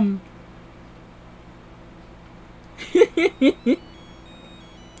mom.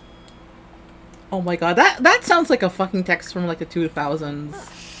 Oh my god, that sounds like a fucking text from like the 2000s.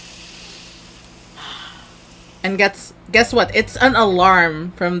 And guess what? It's an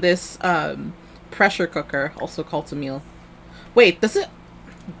alarm from this pressure cooker, also called a meal. Wait,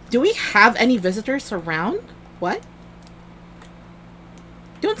 do we have any visitors around? What?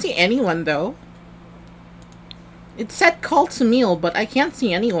 Don't see anyone though. It said call to meal, but I can't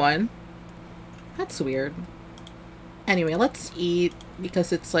see anyone. That's weird. Anyway, let's eat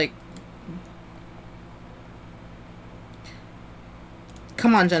because it's like...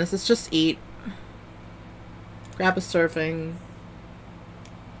 Come on, Genesis, just eat. Grab a serving.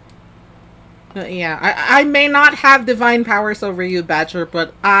 Yeah, I may not have divine powers over you, Badger,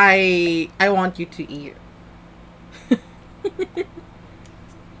 but I want you to eat.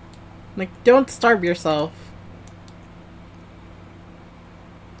 Like, don't starve yourself.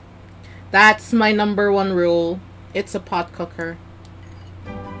 That's my #1 rule. It's a pot cooker.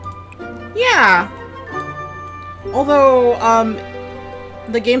 Yeah! Although,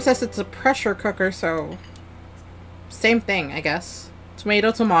 the game says it's a pressure cooker, so... Same thing, I guess.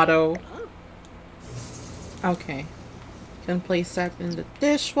 Tomato, tomato. Okay. Can place that in the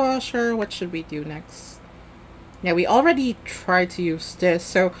dishwasher. What should we do next? Yeah, we already tried to use this,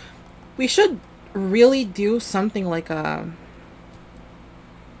 so we should really do something like a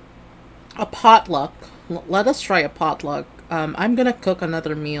potluck. Let us try a potluck. I'm gonna cook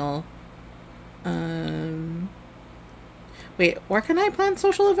another meal. Wait, where can I plan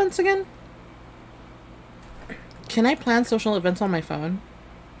social events again? Can I plan social events on my phone?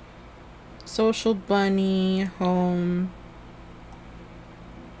 Social bunny, home.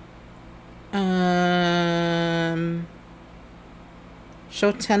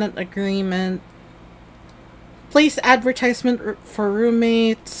 Show tenant agreement. Place advertisement for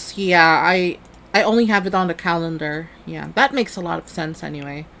roommates. Yeah, I only have it on the calendar. Yeah, that makes a lot of sense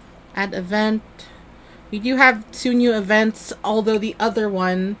anyway. Add event. We do have 2 new events, although the other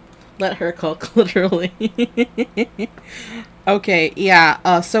one let her cook, literally. Okay,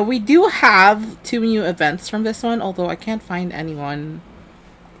 yeah, so we do have 2 new events from this one, although I can't find anyone,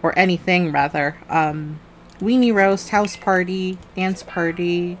 or anything, rather. Weenie Roast, House Party, Dance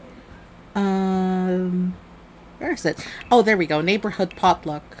Party, where is it? Oh, there we go, Neighborhood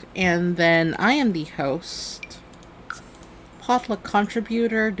Potluck, and then I am the host. Potluck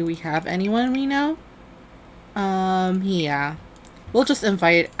Contributor, do we have anyone we know? Yeah. We'll just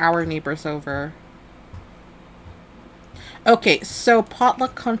invite our neighbors over. Okay, so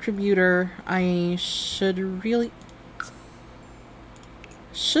potluck contributor, I should really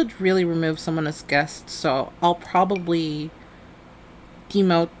remove someone as guest, so I'll probably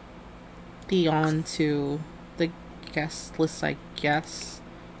demote Theon to the guest list, I guess.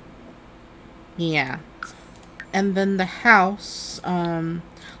 Yeah. And then the house,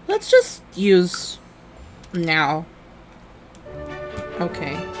 let's just use now.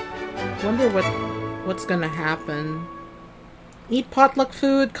 Okay. Wonder what's gonna happen. Eat potluck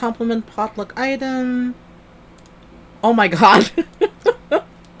food, compliment potluck item. Oh my god.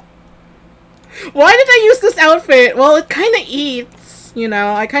 Why did I use this outfit? Well, it kind of eats, you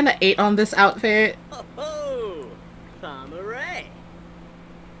know. I kind of ate on this outfit. Oh, Pomeray.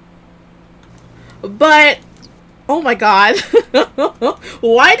 But oh my god.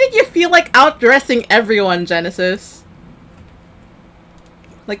 Why did you feel like outdressing everyone, Genesis?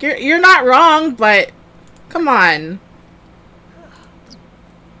 Like you're not wrong, but come on.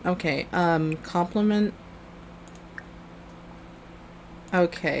 Okay, compliment.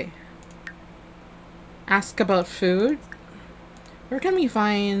 Okay. Ask about food. Where can we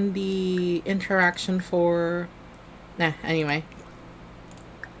find the interaction for... Nah, anyway.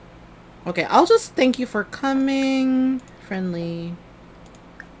 Okay, I'll just thank you for coming. Friendly.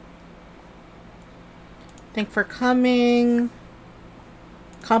 Thank for coming.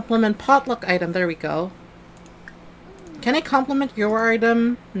 Compliment potluck item. There we go. Can I compliment your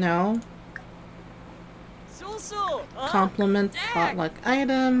item? No. Compliment potluck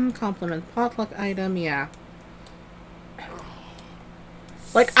item. Compliment potluck item. Yeah.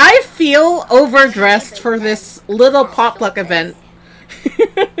 Like, I feel overdressed for this little potluck event.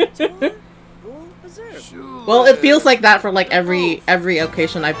 Well, it feels like that for like every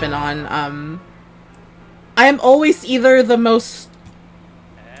occasion I've been on. I am always either the most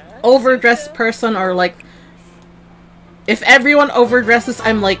overdressed person or like, if everyone overdresses,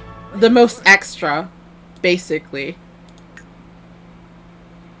 I'm like the most extra, basically.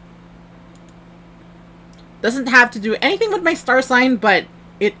 Doesn't have to do anything with my star sign, but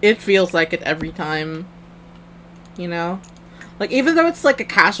it feels like it every time. You know? Like, even though it's like a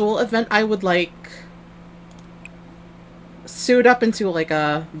casual event, I would like suit up into like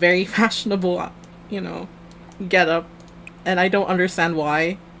a very fashionable, you know, getup. And I don't understand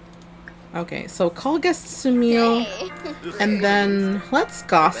why. Okay, so call guests to meal, and then let's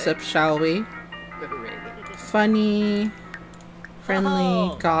gossip, shall we? Funny,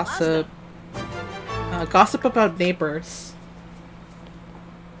 friendly, gossip. Gossip about neighbors.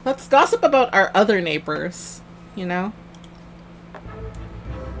 Let's gossip about our other neighbors, you know?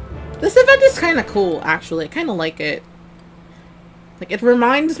 This event is kind of cool, actually. I kind of like it. Like, it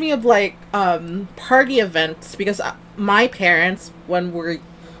reminds me of, like, party events, because my parents, when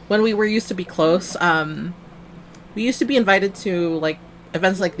we were used to be close, we used to be invited to, like,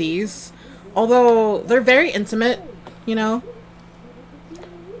 events like these. Although, they're very intimate, you know?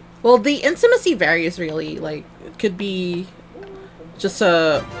 Well, the intimacy varies, really. Like, it could be just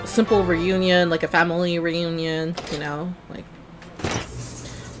a simple reunion, like a family reunion, you know? Like,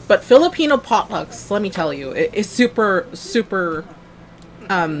 but Filipino potlucks, let me tell you, it's super, super,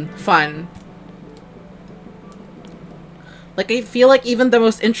 fun. Like, I feel like even the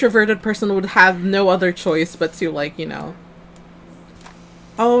most introverted person would have no other choice but to, like, you know,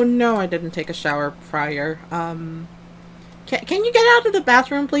 Oh no, I didn't take a shower prior. Can you get out of the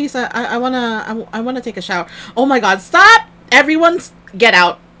bathroom, please? I wanna take a shower. Oh my god, stop! Everyone's get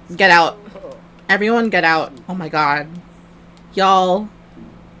out. Get out. Everyone get out. Oh my god. Y'all.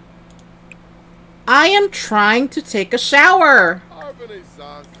 I am trying to take a shower.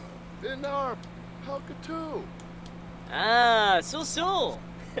 Ah, so.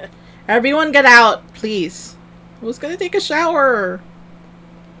 Everyone get out, please. Who's gonna take a shower?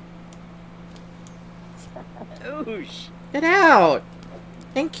 Oosh. Get out.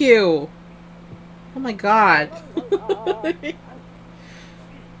 Thank you. Oh my god.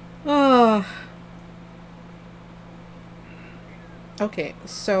 Oh. Okay,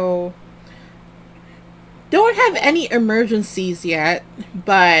 so don't have any emergencies yet,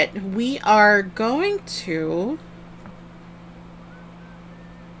 but we are going to,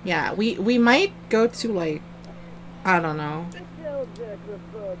 yeah, we might go to, like, I don't know.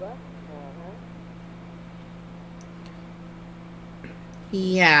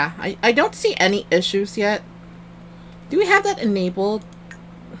 Yeah, I don't see any issues yet. Do we have that enabled?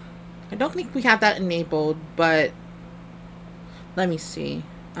 I don't think we have that enabled, but let me see.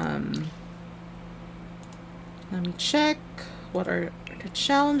 Let me check. What are the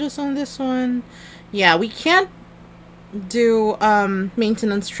challenges on this one? Yeah, we can't do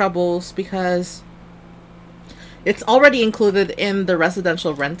maintenance troubles because it's already included in the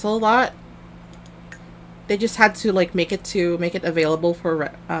residential rental lot. They just had to like make it available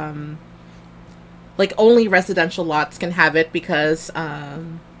for like only residential lots can have it because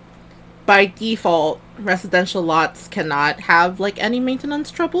by default residential lots cannot have like any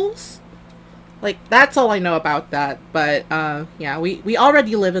maintenance troubles. Like, that's all I know about that. But yeah, we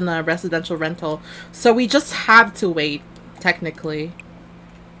already live in a residential rental, so we just have to wait technically.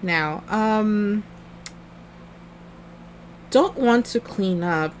 Now, don't want to clean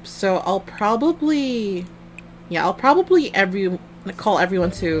up, so I'll probably call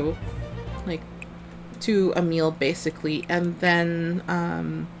everyone to like to a meal basically, and then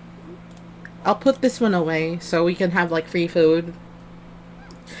I'll put this one away so we can have like free food.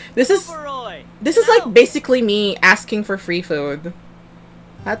 This is like basically me asking for free food.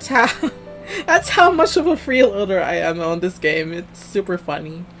 That's how much of a freeloader I am on this game. It's super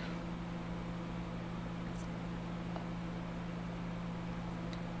funny.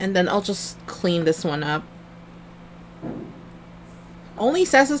 And then I'll just clean this one up. Only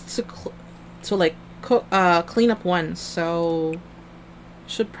says it's to like clean up once, so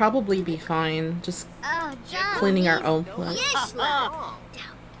should probably be fine. Just cleaning our own plate.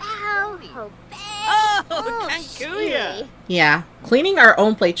 Yeah, cleaning our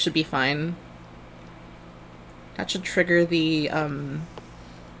own plate should be fine. That should trigger the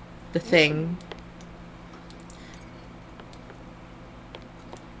thing.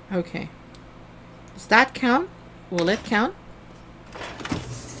 Okay. Does that count? Will it count?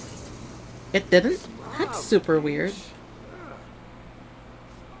 It didn't? That's super weird.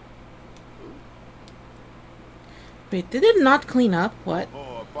 Wait, did it not clean up? What?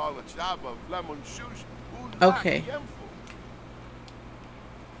 Okay.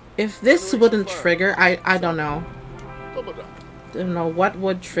 If this wouldn't trigger, I don't know. Don't know what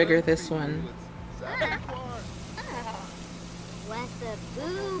would trigger this one.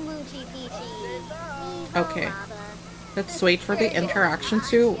 Okay. Let's wait for the interaction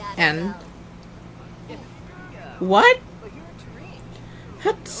to end. What?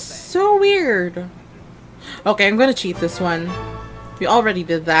 That's so weird. Okay, I'm gonna cheat this one. We already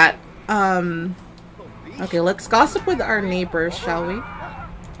did that. Okay, let's gossip with our neighbors, shall we?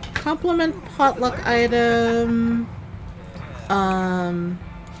 Compliment potluck item.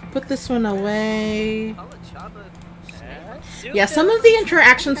 Put this one away. Yeah, some of the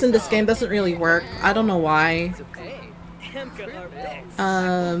interactions in this game doesn't really work. I don't know why.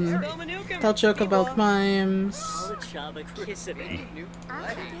 Tell joke about mimes.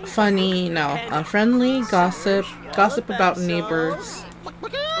 Funny, no. Friendly, gossip. Gossip about neighbors.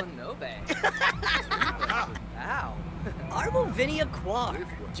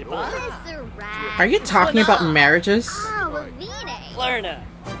 Are you talking about marriages?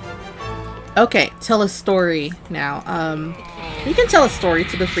 Okay, tell a story now. You can tell a story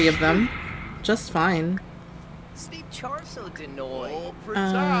to the three of them. Just fine.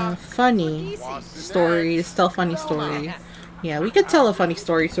 Funny story. Still funny story. Yeah, we could tell a funny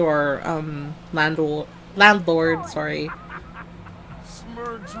story to our landlord, sorry.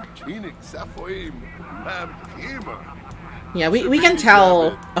 Yeah, we can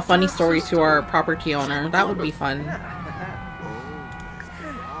tell a funny story to our property owner. That would be fun.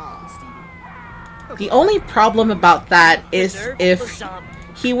 The only problem about that is if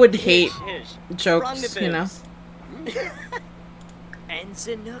he would hate Hish. jokes, you know.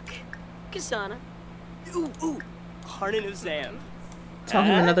 Anzanuk. Kasana. Ooh. Harnan of Zam. Tell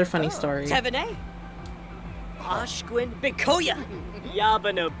him another funny story. Tevene. Ashquin. Bikoya.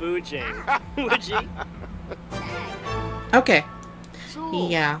 Yabano Bujing. Would Okay.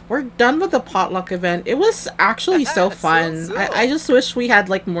 Yeah, we're done with the potluck event. It was actually so fun. I just wish we had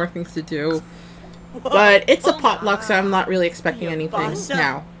like more things to do. But it's a potluck, so I'm not really expecting anything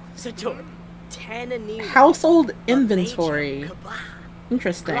now. Household inventory.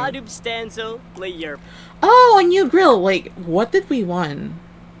 Interesting. Oh, a new grill. Like, what did we win?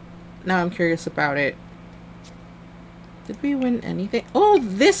 Now I'm curious about it. Did we win anything? Oh,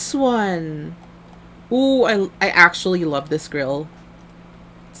 this one! Ooh, I actually love this grill.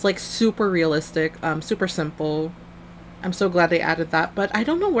 It's like super realistic, super simple. I'm so glad they added that, but I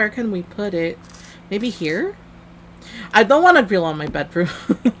don't know where can we put it. Maybe here? I don't want a grill on my bedroom.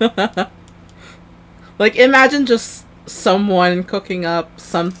 Like, imagine just someone cooking up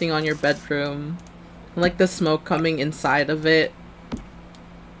something on your bedroom. Like the smoke coming inside of it.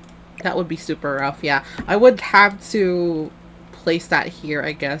 That would be super rough, yeah. I would have to place that here,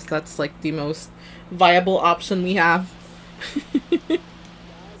 I guess. That's like the most viable option we have.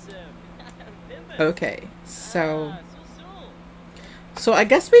 Okay, so I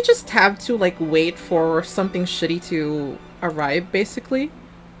guess we just have to like wait for something shitty to arrive, basically.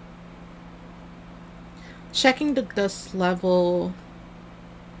 Checking the dust level.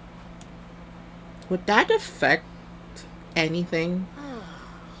 Would that affect anything?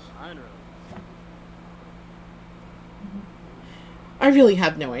 I really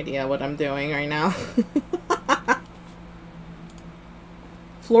have no idea what I'm doing right now.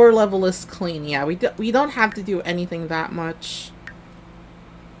 Floor level is clean. Yeah, we don't have to do anything that much.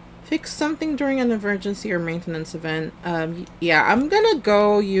 Fix something during an emergency or maintenance event. Yeah, I'm gonna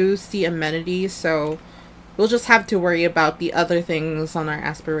go use the amenities, so we'll just have to worry about the other things on our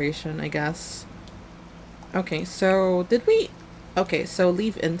aspiration, I guess. Okay, so did we... Okay, so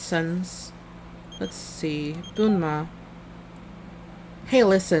leave incense. Let's see. Bunma. Hey,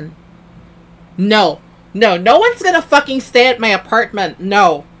 listen. No. No, no one's gonna fucking stay at my apartment.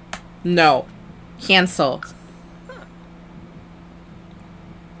 No. No. Cancel.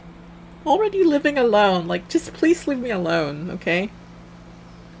 Already living alone. Like, just please leave me alone, okay?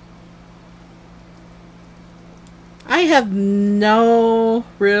 I have no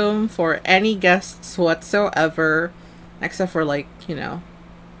room for any guests whatsoever. Except for, like, you know,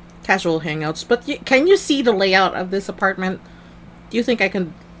 casual hangouts. But can you see the layout of this apartment? Do you think I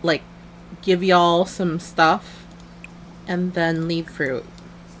can, like, give y'all some stuff and then leave fruit?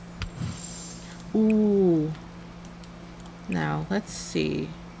 Ooh. Now, let's see.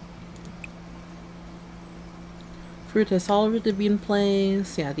 Fruit has already been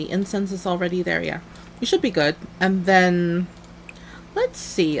placed. Yeah, the incense is already there. Yeah, we should be good. And then, let's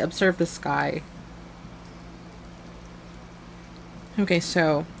see. Observe the sky. Okay,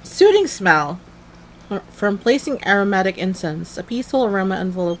 so, soothing smell. From placing aromatic incense, a peaceful aroma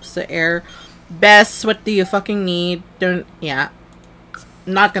envelopes the air. Best, what do you fucking need? Don't, yeah.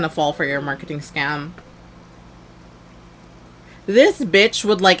 Not gonna fall for your marketing scam. This bitch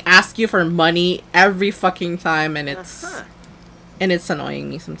would like ask you for money every fucking time, and it's annoying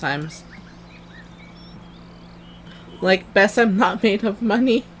me sometimes. Like, best I'm not made of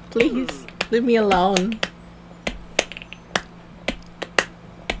money. Please, leave me alone.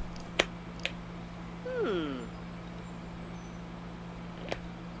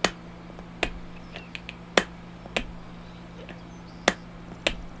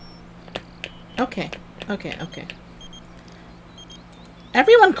 Okay.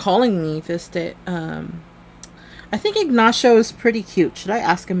 Everyone calling me this day. I think Ignacio is pretty cute. Should I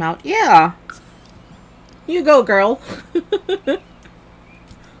ask him out? Yeah. You go, girl.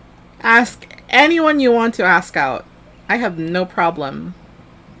 Ask anyone you want to ask out. I have no problem.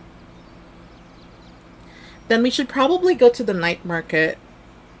 Then we should probably go to the night market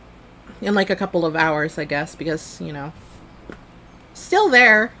in like a couple of hours, I guess, because, you know, still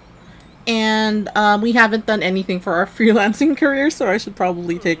there. And we haven't done anything for our freelancing career, so I should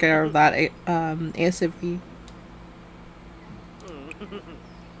probably take care of that ASAP.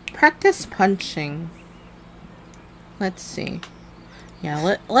 Practice punching. Let's see.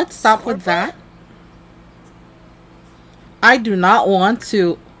 Yeah, let's stop with that. I do not want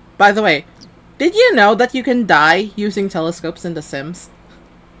to... By the way, did you know that you can die using telescopes in The Sims?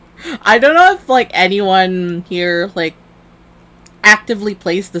 I don't know if, like, anyone here, like, actively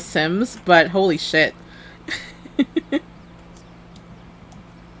plays The Sims, but holy shit.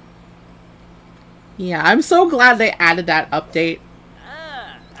 Yeah, I'm so glad they added that update.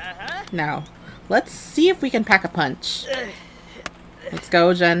 Now, let's see if we can pack a punch. Let's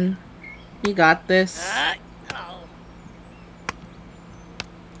go, Jen. You got this.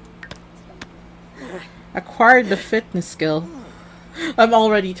 Acquired the fitness skill. I'm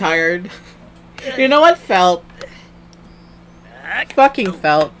already tired. You know what felt? Fucking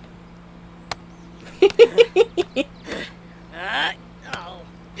felt.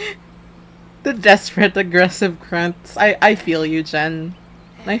 The desperate, aggressive grunts. I feel you, Jen.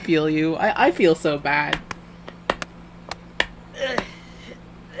 I feel you. I feel so bad.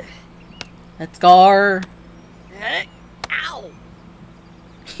 Let's go. Ow!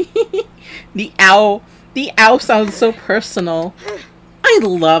 The ow. The ow sounds so personal. I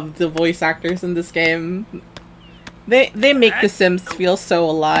love the voice actors in this game. They make The Sims feel so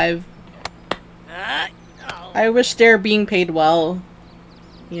alive. I wish they're being paid well.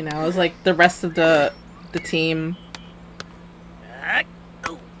 You know, as like the rest of the team.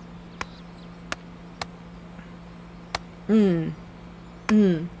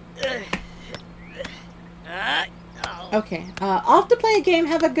 Okay, off to play a game.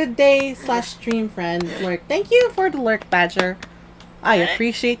 Have a good day / stream friend. Lurk. Thank you for the lurk, Badger. I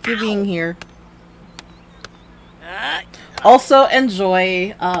appreciate you being here. Also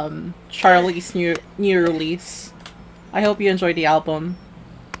enjoy Charlie's new release. I hope you enjoy the album.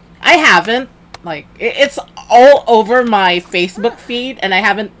 I haven't. Like, it's all over my Facebook feed, and I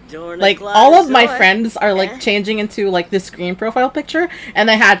haven't, like, all of my friends are, like, changing into, like, this screen profile picture, and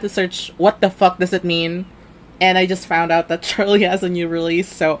I had to search, what the fuck does it mean? And I just found out that Charlie has a new release,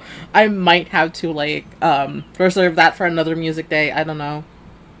 so I might have to, like, reserve that for another music day. I don't know.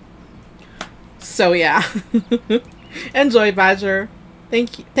 So, yeah. Enjoy, Badger.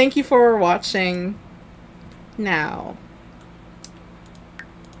 Thank you for watching. Now.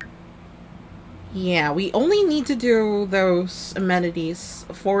 Yeah, we only need to do those amenities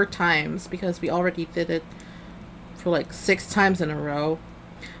 4 times because we already did it for like 6 times in a row.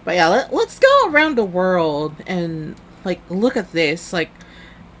 But yeah, let's go around the world and like look at this. Like,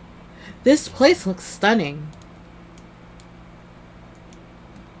 this place looks stunning.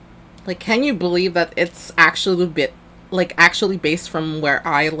 Like, can you believe that it's actually actually based from where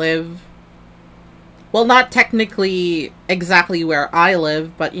I live? Well, not technically exactly where I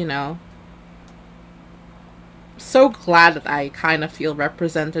live, but you know. So glad that I kind of feel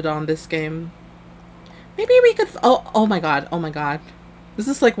represented on this game. Maybe we could... Oh my god. Oh my god. This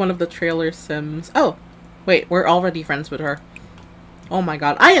is like one of the trailer Sims. Oh, wait. We're already friends with her. Oh my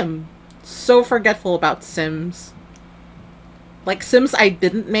god. I am so forgetful about Sims. Like, Sims I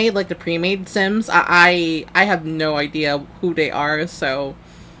didn't make, like the pre-made Sims. I have no idea who they are, so...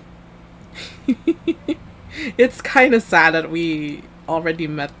 It's kind of sad that we already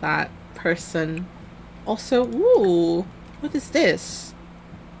met that person. Also, ooh, what is this?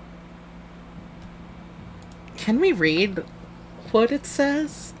 Can we read what it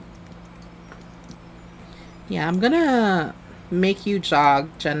says? Yeah, I'm gonna make you jog,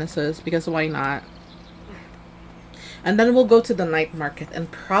 Genesis, because why not? And then we'll go to the night market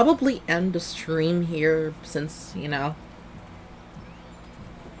and probably end the stream here since, you know.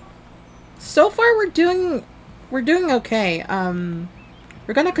 So far we're doing okay.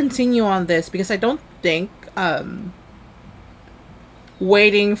 We're gonna continue on this because I don't think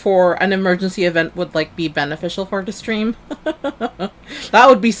waiting for an emergency event would like be beneficial for the stream. That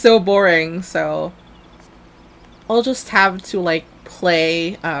would be so boring, so I'll just have to like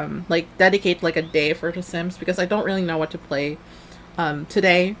play like dedicate like a day for The Sims because I don't really know what to play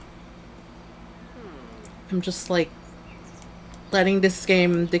today. I'm just like letting this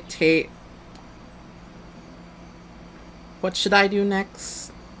game dictate what should I do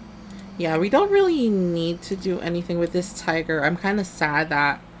next. Yeah, we don't really need to do anything with this tiger. I'm kind of sad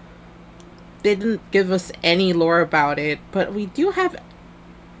that they didn't give us any lore about it, but we do have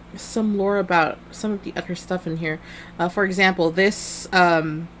some lore about some of the other stuff in here. For example, this,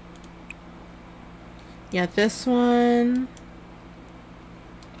 yeah, this one.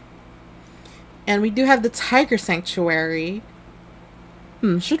 And we do have the tiger sanctuary.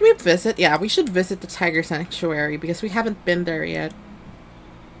 Should we visit? Yeah, we should visit the tiger sanctuary because we haven't been there yet.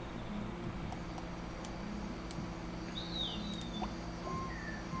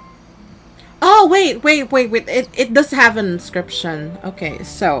 Oh, wait. It does have an inscription. Okay,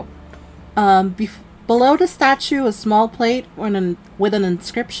 so, below the statue, a small plate with an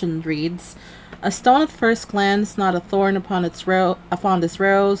inscription reads, "A stone at first glance, not a thorn upon this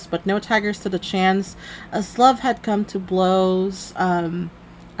rose, but no tiger stood a chance, as love had come to blows. A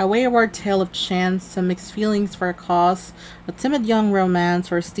wayward tale of chance, some mixed feelings for a cause, a timid young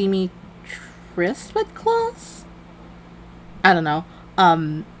romance, or a steamy tryst with claws?" I don't know.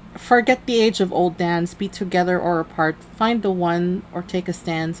 Forget the age of old dance, be together or apart, find the one or take a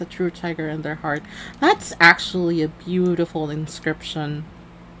stance, a true tiger in their heart. That's actually a beautiful inscription.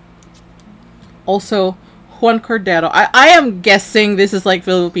 Also, Juan Cordero. I am guessing this is like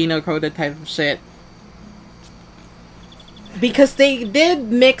Filipino coded type of shit. Because they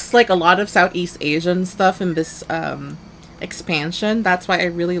did mix like a lot of Southeast Asian stuff in this expansion. That's why I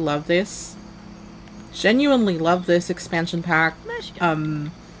really love this. Genuinely love this expansion pack.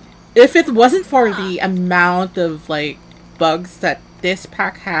 If it wasn't for the amount of like bugs that this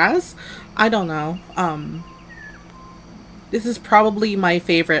pack has, I don't know. This is probably my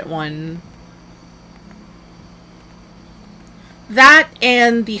favorite one. That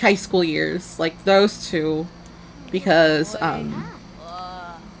and the high school years, like those two, because I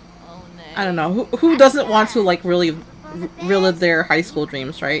don't know, who doesn't want to like really relive their high school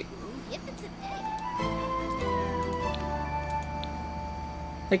dreams, right?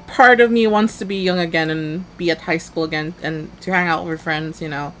 Like, part of me wants to be young again and be at high school again and to hang out with friends, you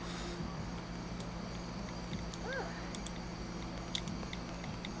know.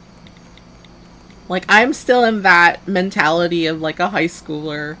 Like, I'm still in that mentality of, like, a high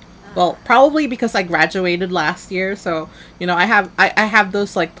schooler. Well, probably because I graduated last year, so, you know, I have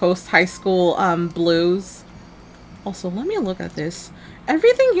those, like, post-high school, blues. Also, let me look at this.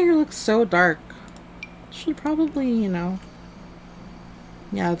 Everything here looks so dark. Should probably, you know...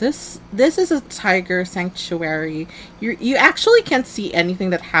 Yeah, this is a tiger sanctuary. You actually can't see anything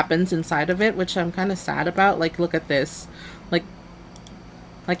that happens inside of it, which I'm kind of sad about. Like, look at this.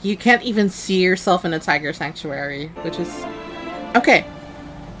 Like you can't even see yourself in a tiger sanctuary, which is okay.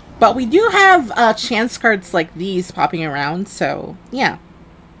 But we do have chance cards like these popping around, so yeah.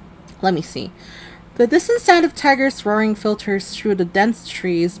 Let me see. The distant sound of tigers roaring filters through the dense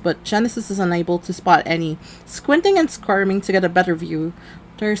trees, but Genesis is unable to spot any. Squinting and squirming to get a better view,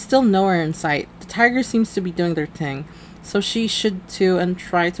 there is still nowhere in sight. The tiger seems to be doing their thing, so she should too and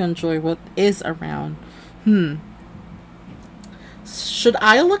try to enjoy what is around. Should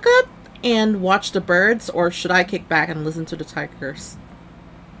I look up and watch the birds, or should I kick back and listen to the tigers?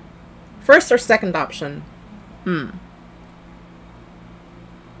 First or second option?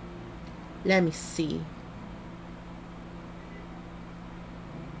 Let me see.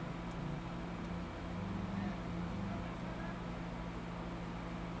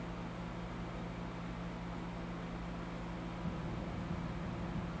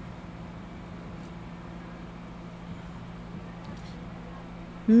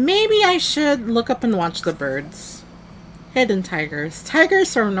 Maybe I should look up and watch the birds. Hidden tigers.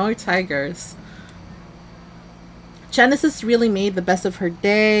 Tigers or no tigers? Genesis really made the best of her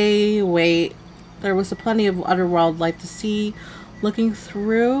day. Wait, there was plenty of other wildlife to see. Looking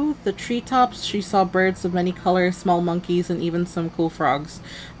through the treetops, she saw birds of many colors, small monkeys, and even some cool frogs.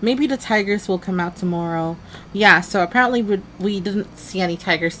 Maybe the tigers will come out tomorrow. Yeah, so apparently we didn't see any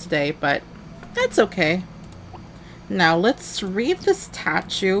tigers today, but that's okay. Now, let's read this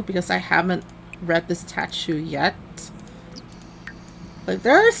statue, because I haven't read this statue yet. Like,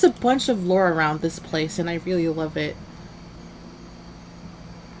 there's a bunch of lore around this place, and I really love it.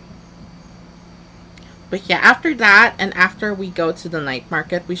 But yeah, after that, and after we go to the night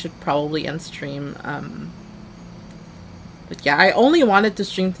market, we should probably end stream. But yeah, I only wanted to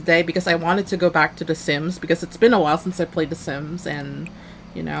stream today because I wanted to go back to The Sims, because it's been a while since I played The Sims, and,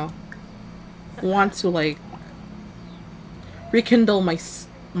 you know, want to, like, rekindle my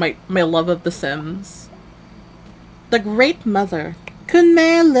love of The Sims. The Great Mother.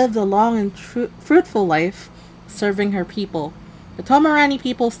 Kunme lived a long and fruitful life, serving her people. The Tomarani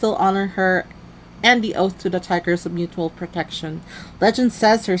people still honor her and the oath to the tigers of mutual protection. Legend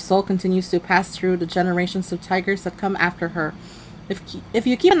says her soul continues to pass through the generations of tigers that come after her. If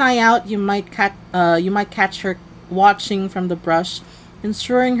you keep an eye out, you might catch her watching from the brush,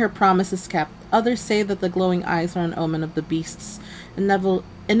 ensuring her promise is kept. Others say that the glowing eyes are an omen of the beast's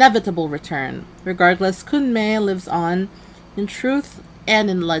inevitable return. Regardless, Kunme lives on, in truth and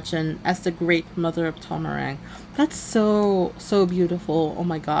in legend, as the Great Mother of Tomarang. That's so beautiful. Oh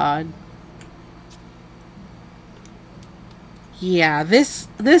my god. Yeah, this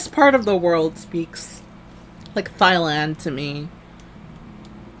part of the world speaks like Thailand to me.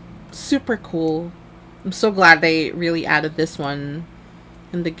 Super cool. I'm so glad they really added this one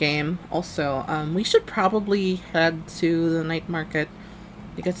in the game. Also, we should probably head to the night market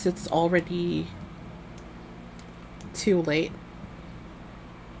because it's already too late.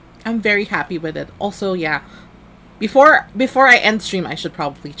 I'm very happy with it. Also, yeah, before I end stream, I should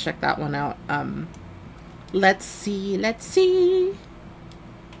probably check that one out. Let's see.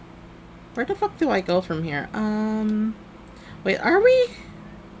 Where the fuck do I go from here? Wait, are we?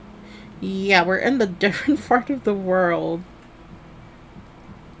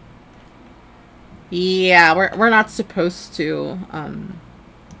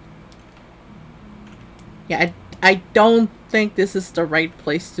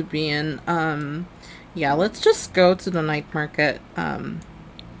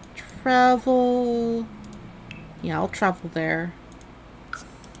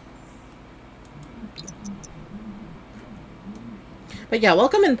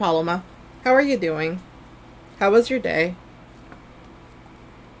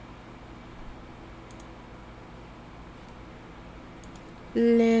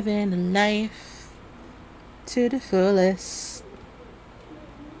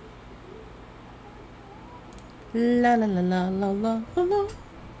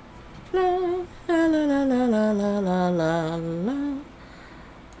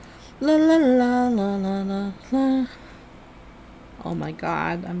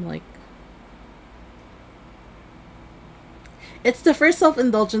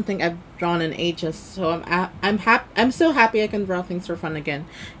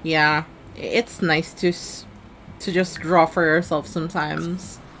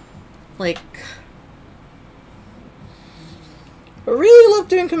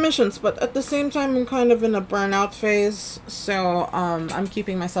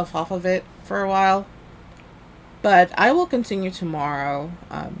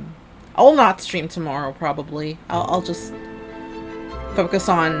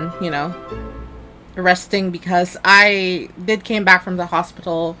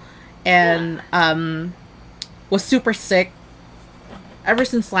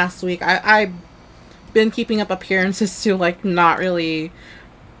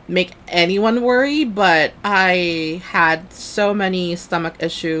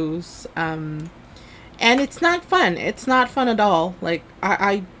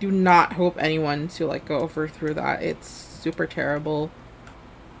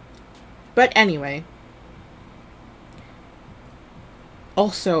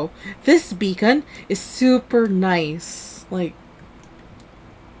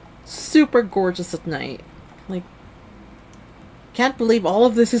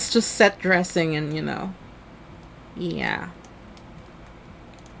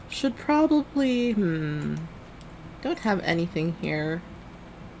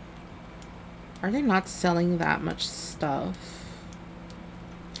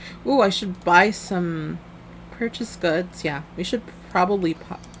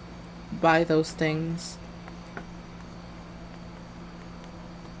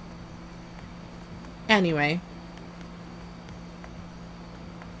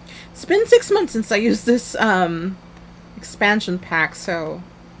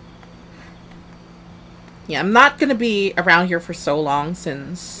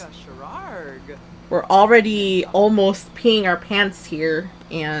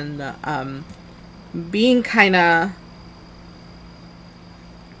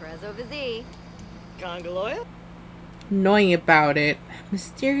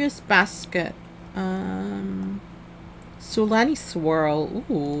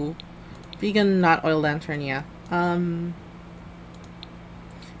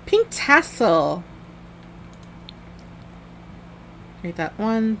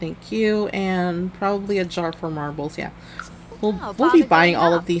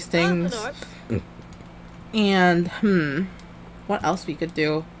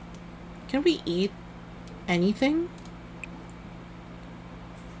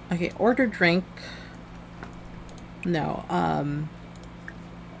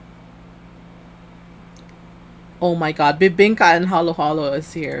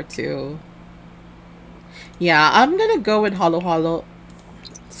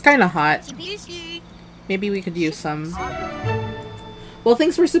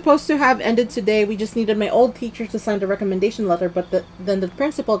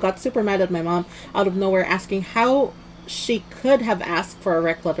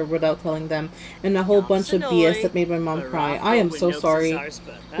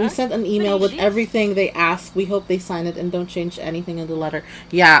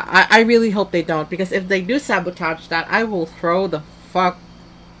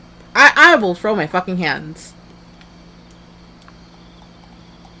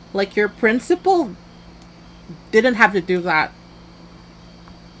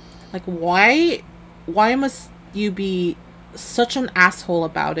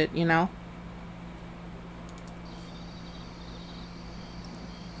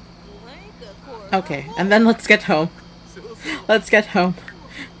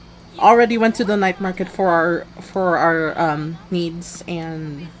 already went to the night market for our needs,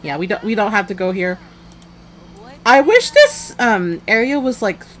 and yeah, we don't have to go here. I wish this area was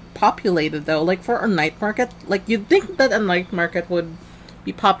like populated though, like for a night market. Like you'd think that a night market would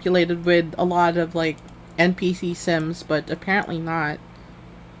be populated with a lot of like NPC Sims, but apparently not.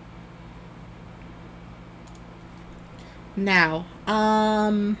 Now,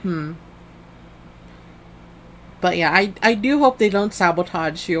 but yeah, I do hope they don't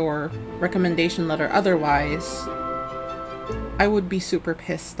sabotage your recommendation letter, otherwise I would be super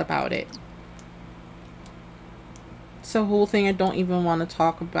pissed about it. It's a whole thing I don't even want to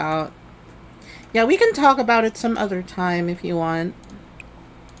talk about. Yeah, we can talk about it some other time if you want.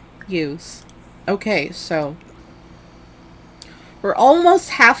 Use. Okay, so we're almost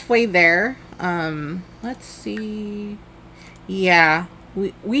halfway there. Let's see. Yeah,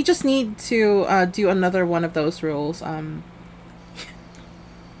 we just need to do another one of those rules.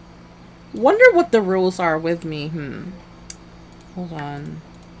 Wonder what the rules are with me. Hold on.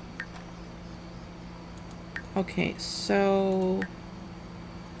 Okay, so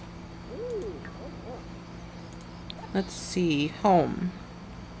let's see. Home.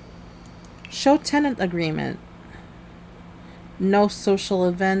 Show tenant agreement. No social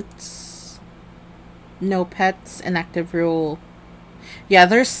events. No pets. Inactive rule. Yeah,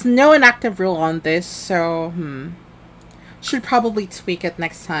 there's no inactive rule on this, so should probably tweak it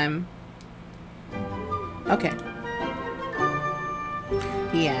next time. Okay.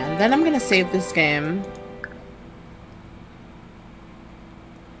 Yeah, and then I'm gonna save this game.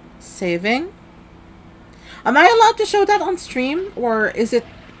 Saving. Am I allowed to show that on stream, or is it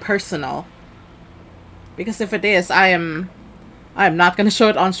personal? Because if it is, I'm not gonna show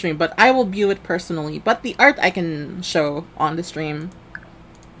it on stream, but I will view it personally. But the art I can show on the stream.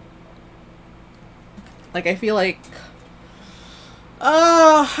 Like, I feel like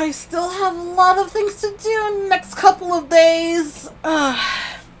I still have a lot of things to do in the next couple of days.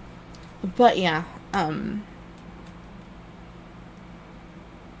 But yeah,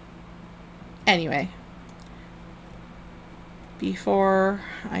 anyway, before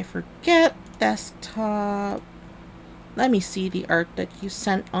I forget, desktop. Let me see the art that you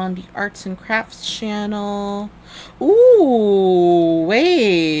sent on the Arts and Crafts channel. Ooh,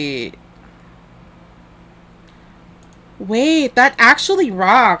 wait. Wait, that actually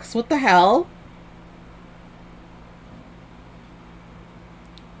rocks. What the hell?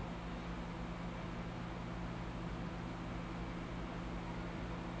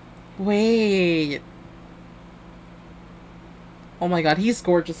 Wait. Oh my god, he's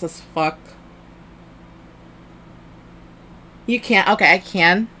gorgeous as fuck. You can't? Okay, I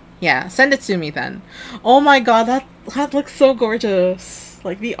can. Yeah, send it to me then. Oh my god, that looks so gorgeous.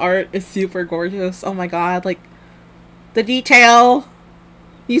 Like, the art is super gorgeous. Oh my god, like, the detail.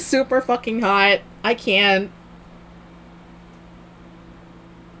 He's super fucking hot. I can't.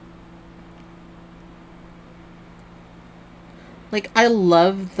 Like, I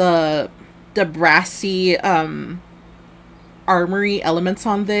love the brassy, armory elements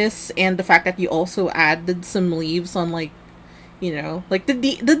on this, and the fact that you also added some leaves on, like, you know, like the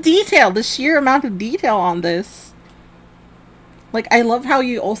detail, the sheer amount of detail on this. Like, I love how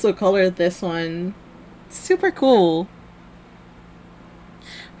you also colored this one. Super cool.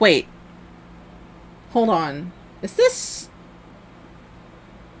 Wait. Hold on. Is this...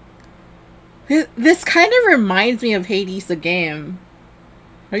 This kind of reminds me of Hades the game.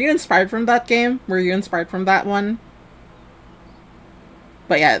 Are you inspired from that game? Were you inspired from that one?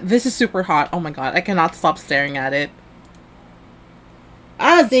 But yeah, this is super hot. Oh my god, I cannot stop staring at it.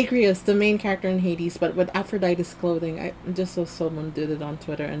 Ah, Zagreus, the main character in Hades, but with Aphrodite's clothing. I just saw someone did it on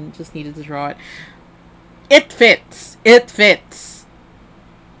Twitter and just needed to draw it. It fits. It fits.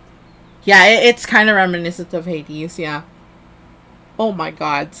 Yeah, it's kind of reminiscent of Hades, yeah. Oh my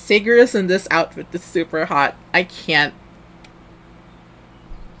god, Zagreus in this outfit is super hot. I can't.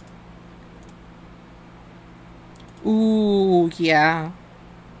 Ooh, yeah.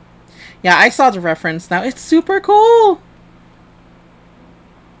 Yeah, I saw the reference now. It's super cool!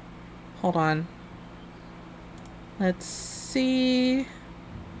 Hold on. Let's see.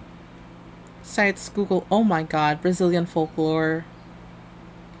 Sites, Google. Oh my god, Brazilian folklore.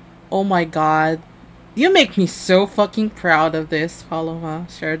 Oh my god. You make me so fucking proud of this, Paloma.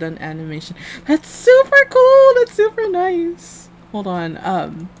 Sheridan animation. That's super cool! That's super nice. Hold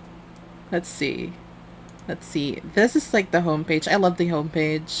on, let's see. Let's see. This is like the homepage. I love the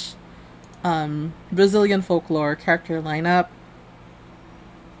homepage. Brazilian folklore, character lineup.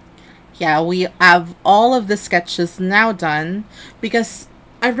 Yeah, we have all of the sketches now done, because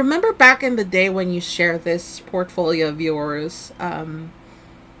I remember back in the day when you share this portfolio of yours,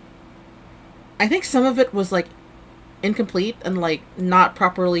 I think some of it was like incomplete and like not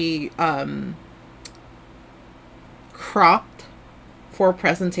properly cropped for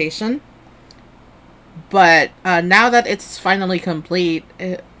presentation. But now that it's finally complete,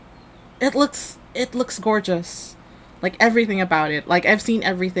 it looks gorgeous. Like everything about it. Like I've seen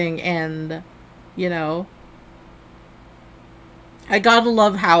everything, and you know, I gotta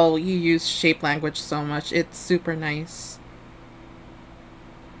love how you use shape language so much. It's super nice.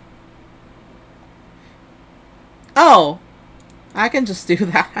 Oh, I can just do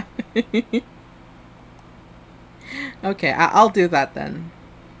that. Okay, I'll do that then.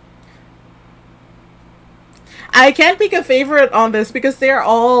 I can't pick a favorite on this because they're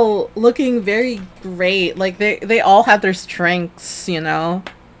all looking very great. Like they all have their strengths, you know.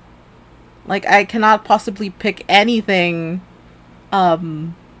 Like I cannot possibly pick anything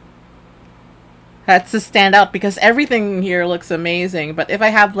that's to stand out because everything here looks amazing. But if I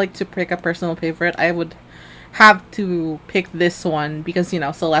have like to pick a personal favorite, I would have to pick this one because, you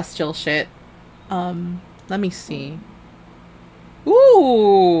know, celestial shit. Let me see.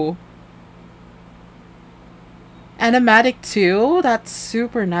 Ooh. Animatic too? That's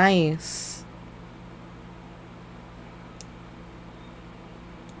super nice.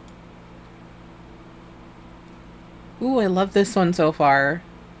 Ooh, I love this one so far.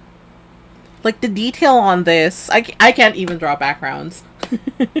 Like the detail on this, I can't even draw backgrounds.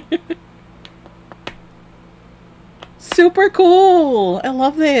 Super cool! I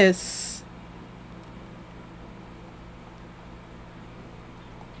love this.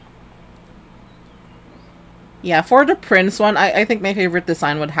 Yeah, for the Prince one, I think my favorite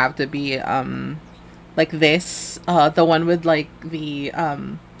design would have to be, like this. The one with, like, the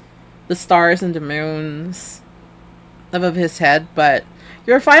stars and the moons above his head. But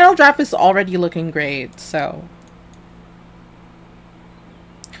your final draft is already looking great, so...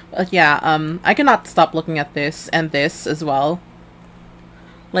 But yeah, I cannot stop looking at this and this as well.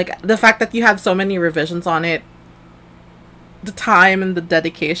 Like, the fact that you have so many revisions on it. The time and the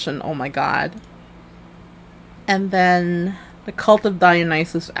dedication, oh my god. And then the Cult of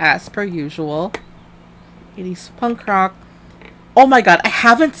Dionysus as per usual. 80s punk rock. Oh my god, I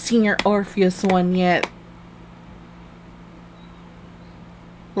haven't seen your Orpheus one yet.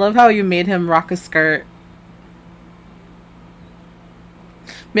 Love how you made him rock a skirt.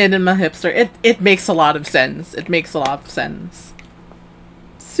 Made him a hipster. It makes a lot of sense. It makes a lot of sense.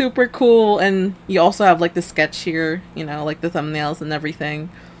 Super cool. And you also have like the sketch here, you know, like the thumbnails and everything.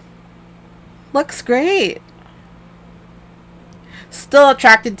 Looks great. Still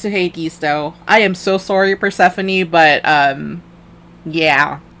attracted to Hades though. I am so sorry, Persephone, but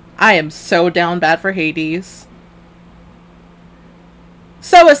yeah. I am so down bad for Hades.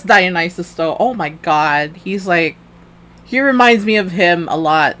 So is Dionysus though. Oh my god. He's like, he reminds me of him a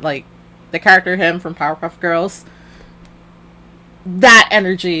lot. Like the character him from Powerpuff Girls. That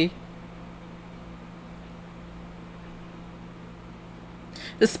energy.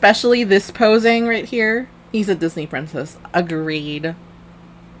 Especially this posing right here. He's a Disney princess. Agreed.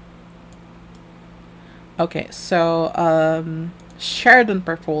 Okay, so, Sheridan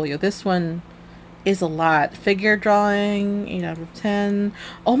portfolio. This one is a lot. Figure drawing, 8 out of 10.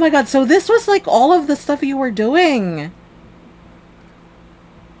 Oh my god, so this was like all of the stuff you were doing.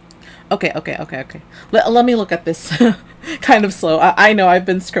 Okay. Let me look at this kind of slow. I know I've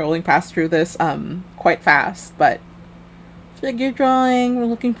been scrolling past through this, quite fast, but figure drawing, we're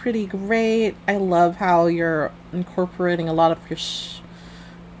looking pretty great. I love how you're incorporating a lot of your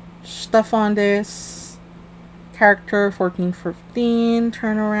stuff on this. Character 1415,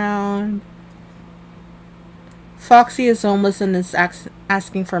 turnaround. Foxy is homeless and is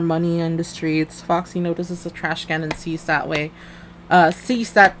asking for money in the streets. Foxy notices a trash can and sees that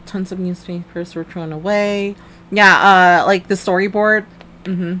tons of newspapers were thrown away. Yeah, like the storyboard.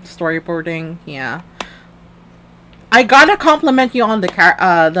 Storyboarding, yeah. I gotta compliment you on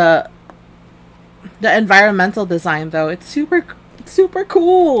the environmental design though. It's super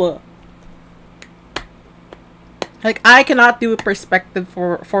cool. Like I cannot do a perspective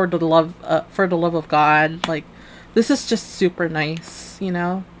for the love of God. Like this is just super nice, you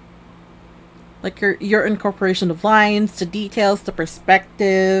know? Like your incorporation of lines, the details, the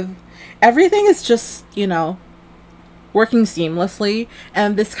perspective, everything is just, you know, working seamlessly.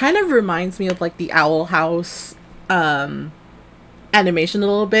 And this kind of reminds me of like the Owl House animation a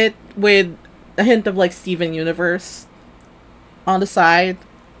little bit, with a hint of like Steven Universe on the side.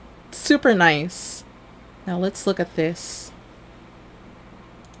 Super nice. Now let's look at this.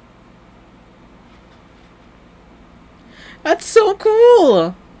 That's so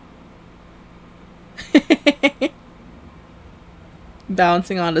cool.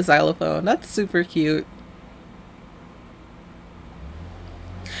 bouncing on the xylophone. That's super cute.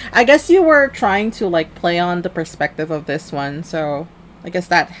 I guess you were trying to like play on the perspective of this one, so I guess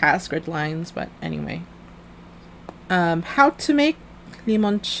that has grid lines, but anyway. How to make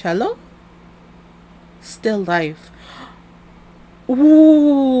limoncello? Still life.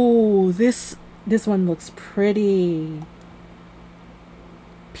 Ooh, this one looks pretty.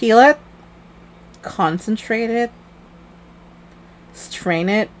 Peel it, concentrate it, strain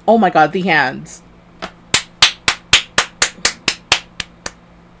it. Oh my god, the hands.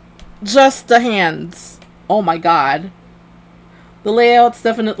 Just the hands. Oh my god. The layouts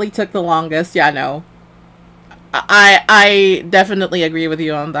definitely took the longest. Yeah, no. I definitely agree with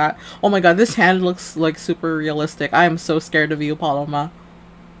you on that. Oh my god, this hand looks like super realistic. I am so scared of you, Paloma.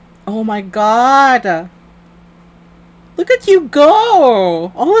 Oh my god. Look at you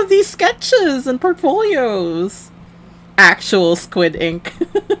go! All of these sketches and portfolios. Actual squid ink.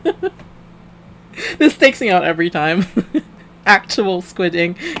 This takes me out every time. Actual squid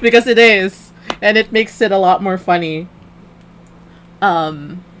ink. Because it is. And it makes it a lot more funny.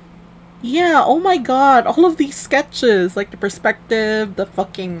 Yeah, oh my god. All of these sketches. Like the perspective, the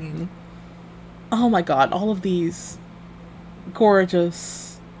fucking... Oh my god, all of these.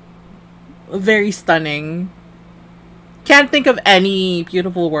 Gorgeous. Very stunning. Can't think of any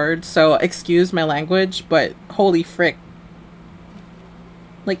beautiful words, so excuse my language, but holy frick.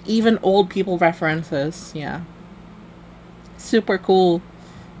 Like, even old people references, yeah. Super cool.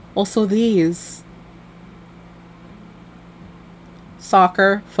 Also these.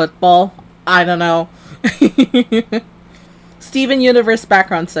 Soccer, football, I don't know. Steven Universe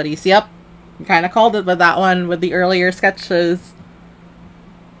background studies, yep. Kind of called it with that one, with the earlier sketches.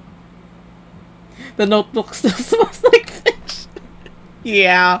 The notebook still smells like fish.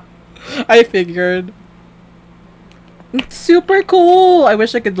 Yeah, I figured. It's super cool. I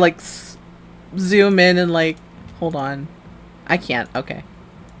wish I could like zoom in and like, hold on. I can't. Okay,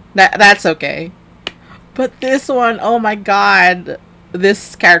 that's okay. But this one, oh my god,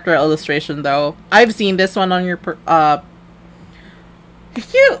 this character illustration though. I've seen this one on your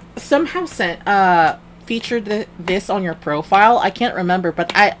you somehow sent featured this on your profile. I can't remember,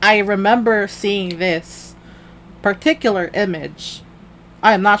 but I remember seeing this particular image.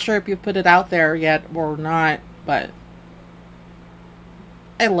 I am not sure if you put it out there yet or not, but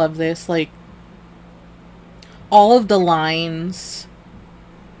I love this. Like, all of the lines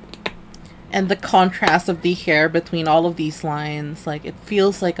and the contrast of the hair between all of these lines, like, it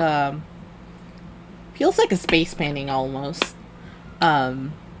feels like a space painting almost.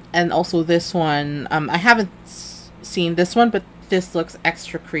 And also this one, I haven't seen this one, but this looks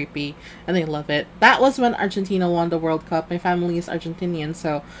extra creepy, and I love it. That was when Argentina won the World Cup. My family is Argentinian,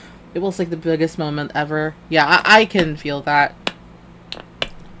 so it was like the biggest moment ever. Yeah, I can feel that.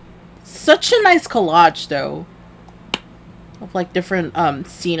 Such a nice collage, though, of like different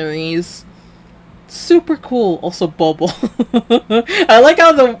sceneries. Super cool. Also, Bobo. I like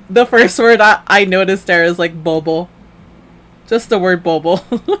how the first word I noticed there is like Bobo. Just the word Bobo.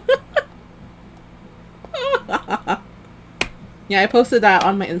 Yeah, I posted that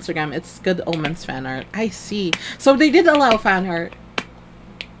on my Instagram. It's Good Omens fan art. I see. So they did allow fan art.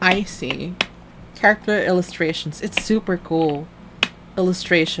 I see. Character illustrations. It's super cool.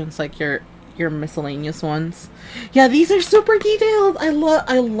 Illustrations, like your miscellaneous ones. Yeah, these are super detailed. I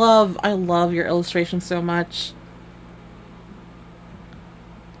love your illustrations so much.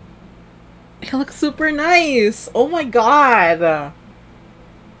 It looks super nice. Oh my god.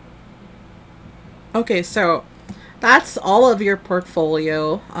 Okay, so that's all of your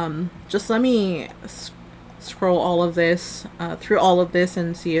portfolio. Just let me scroll all of this, through all of this,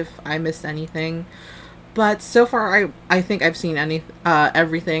 and see if I missed anything. But so far, I think I've seen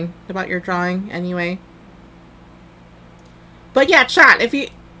everything about your drawing anyway. But yeah, chat, if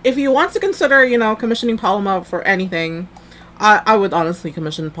you want to consider, you know, commissioning Paloma for anything, I would honestly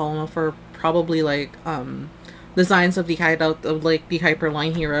commission Paloma for probably like designs of the hideout of like the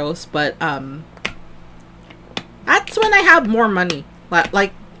Hyperline heroes, but that's when I have more money.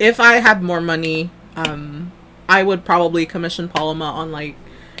 Like if I have more money, I would probably commission Paloma on like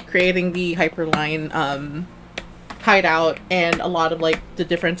creating the Hyperline hideout and a lot of like the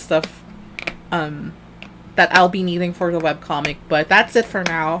different stuff that I'll be needing for the webcomic. But that's it for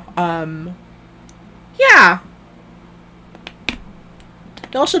now. Yeah,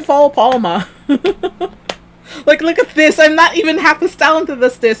 y'all should follow Paloma. Like, look at this. I'm not even half as talented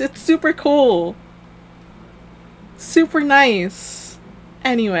as this. It's super cool. Super nice.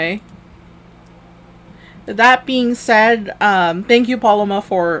 Anyway, that being said, thank you, Paloma,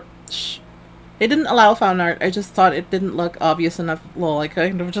 for They didn't allow fan art. I just thought it didn't look obvious enough. Well, I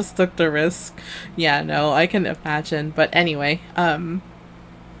kind of just took the risk. Yeah, no, I can imagine. But anyway,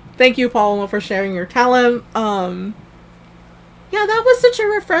 thank you, Paloma, for sharing your talent. Yeah, that was such a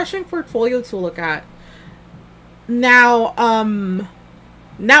refreshing portfolio to look at. Now,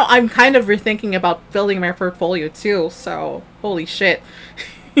 now I'm kind of rethinking about building my portfolio too, so holy shit.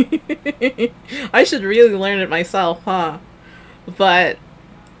 I should really learn it myself, huh? But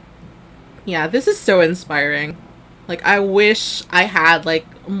yeah, this is so inspiring. Like, I wish I had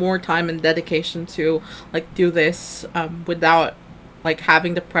like more time and dedication to like do this without like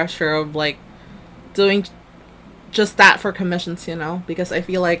having the pressure of like doing just that for commissions, you know, because I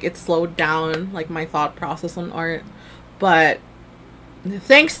feel like it slowed down like my thought process on art. But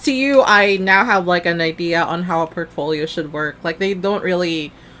thanks to you, I now have like an idea on how a portfolio should work. Like, they don't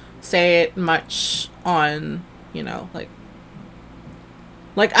really say it much on, you know, like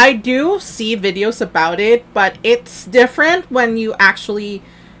I do see videos about it, but it's different when you actually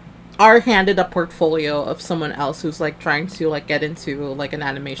are handed a portfolio of someone else who's like trying to like get into like an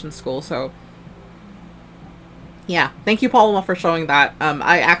animation school. So yeah, thank you, Paloma, for showing that.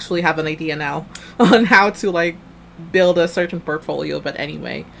 I actually have an idea now on how to like build a certain portfolio. But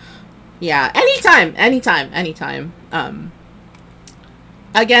anyway, yeah, anytime.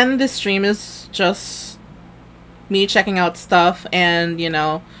 Again, this stream is just me checking out stuff and, you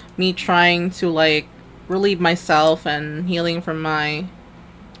know, me trying to like relieve myself and healing from my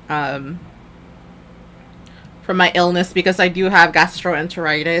illness, because I do have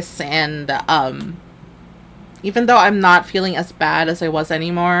gastroenteritis, and even though I'm not feeling as bad as I was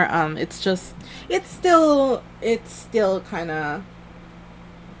anymore, it's still kind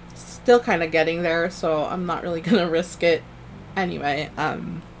of getting there, so I'm not really gonna risk it anyway.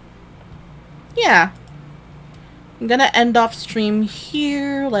 Yeah, I'm gonna end off stream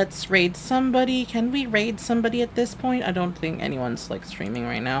here. Let's raid somebody. Can we raid somebody at this point? I don't think anyone's like streaming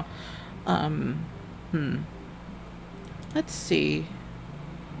right now. Let's see.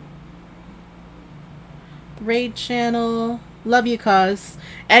 Raid channel. Love you, cuz.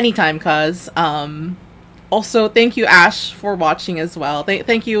 Anytime, cuz. Also, thank you, Ash, for watching as well.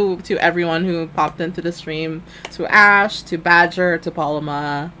 Thank you to everyone who popped into the stream. To Ash, to Badger, to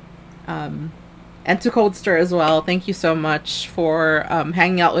Paloma, and to Coldster as well. Thank you so much for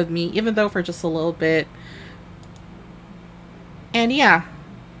hanging out with me, even though for just a little bit. And yeah.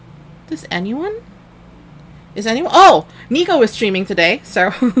 Is anyone? Oh! Nico is streaming today,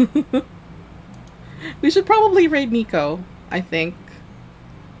 so we should probably raid Nico, I think.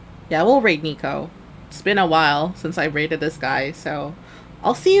 Yeah, we'll raid Nico. It's been a while since I raided this guy, so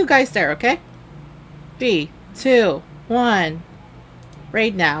I'll see you guys there, okay? 3, 2, 1.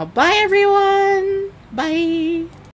 Raid now. Bye, everyone! Bye!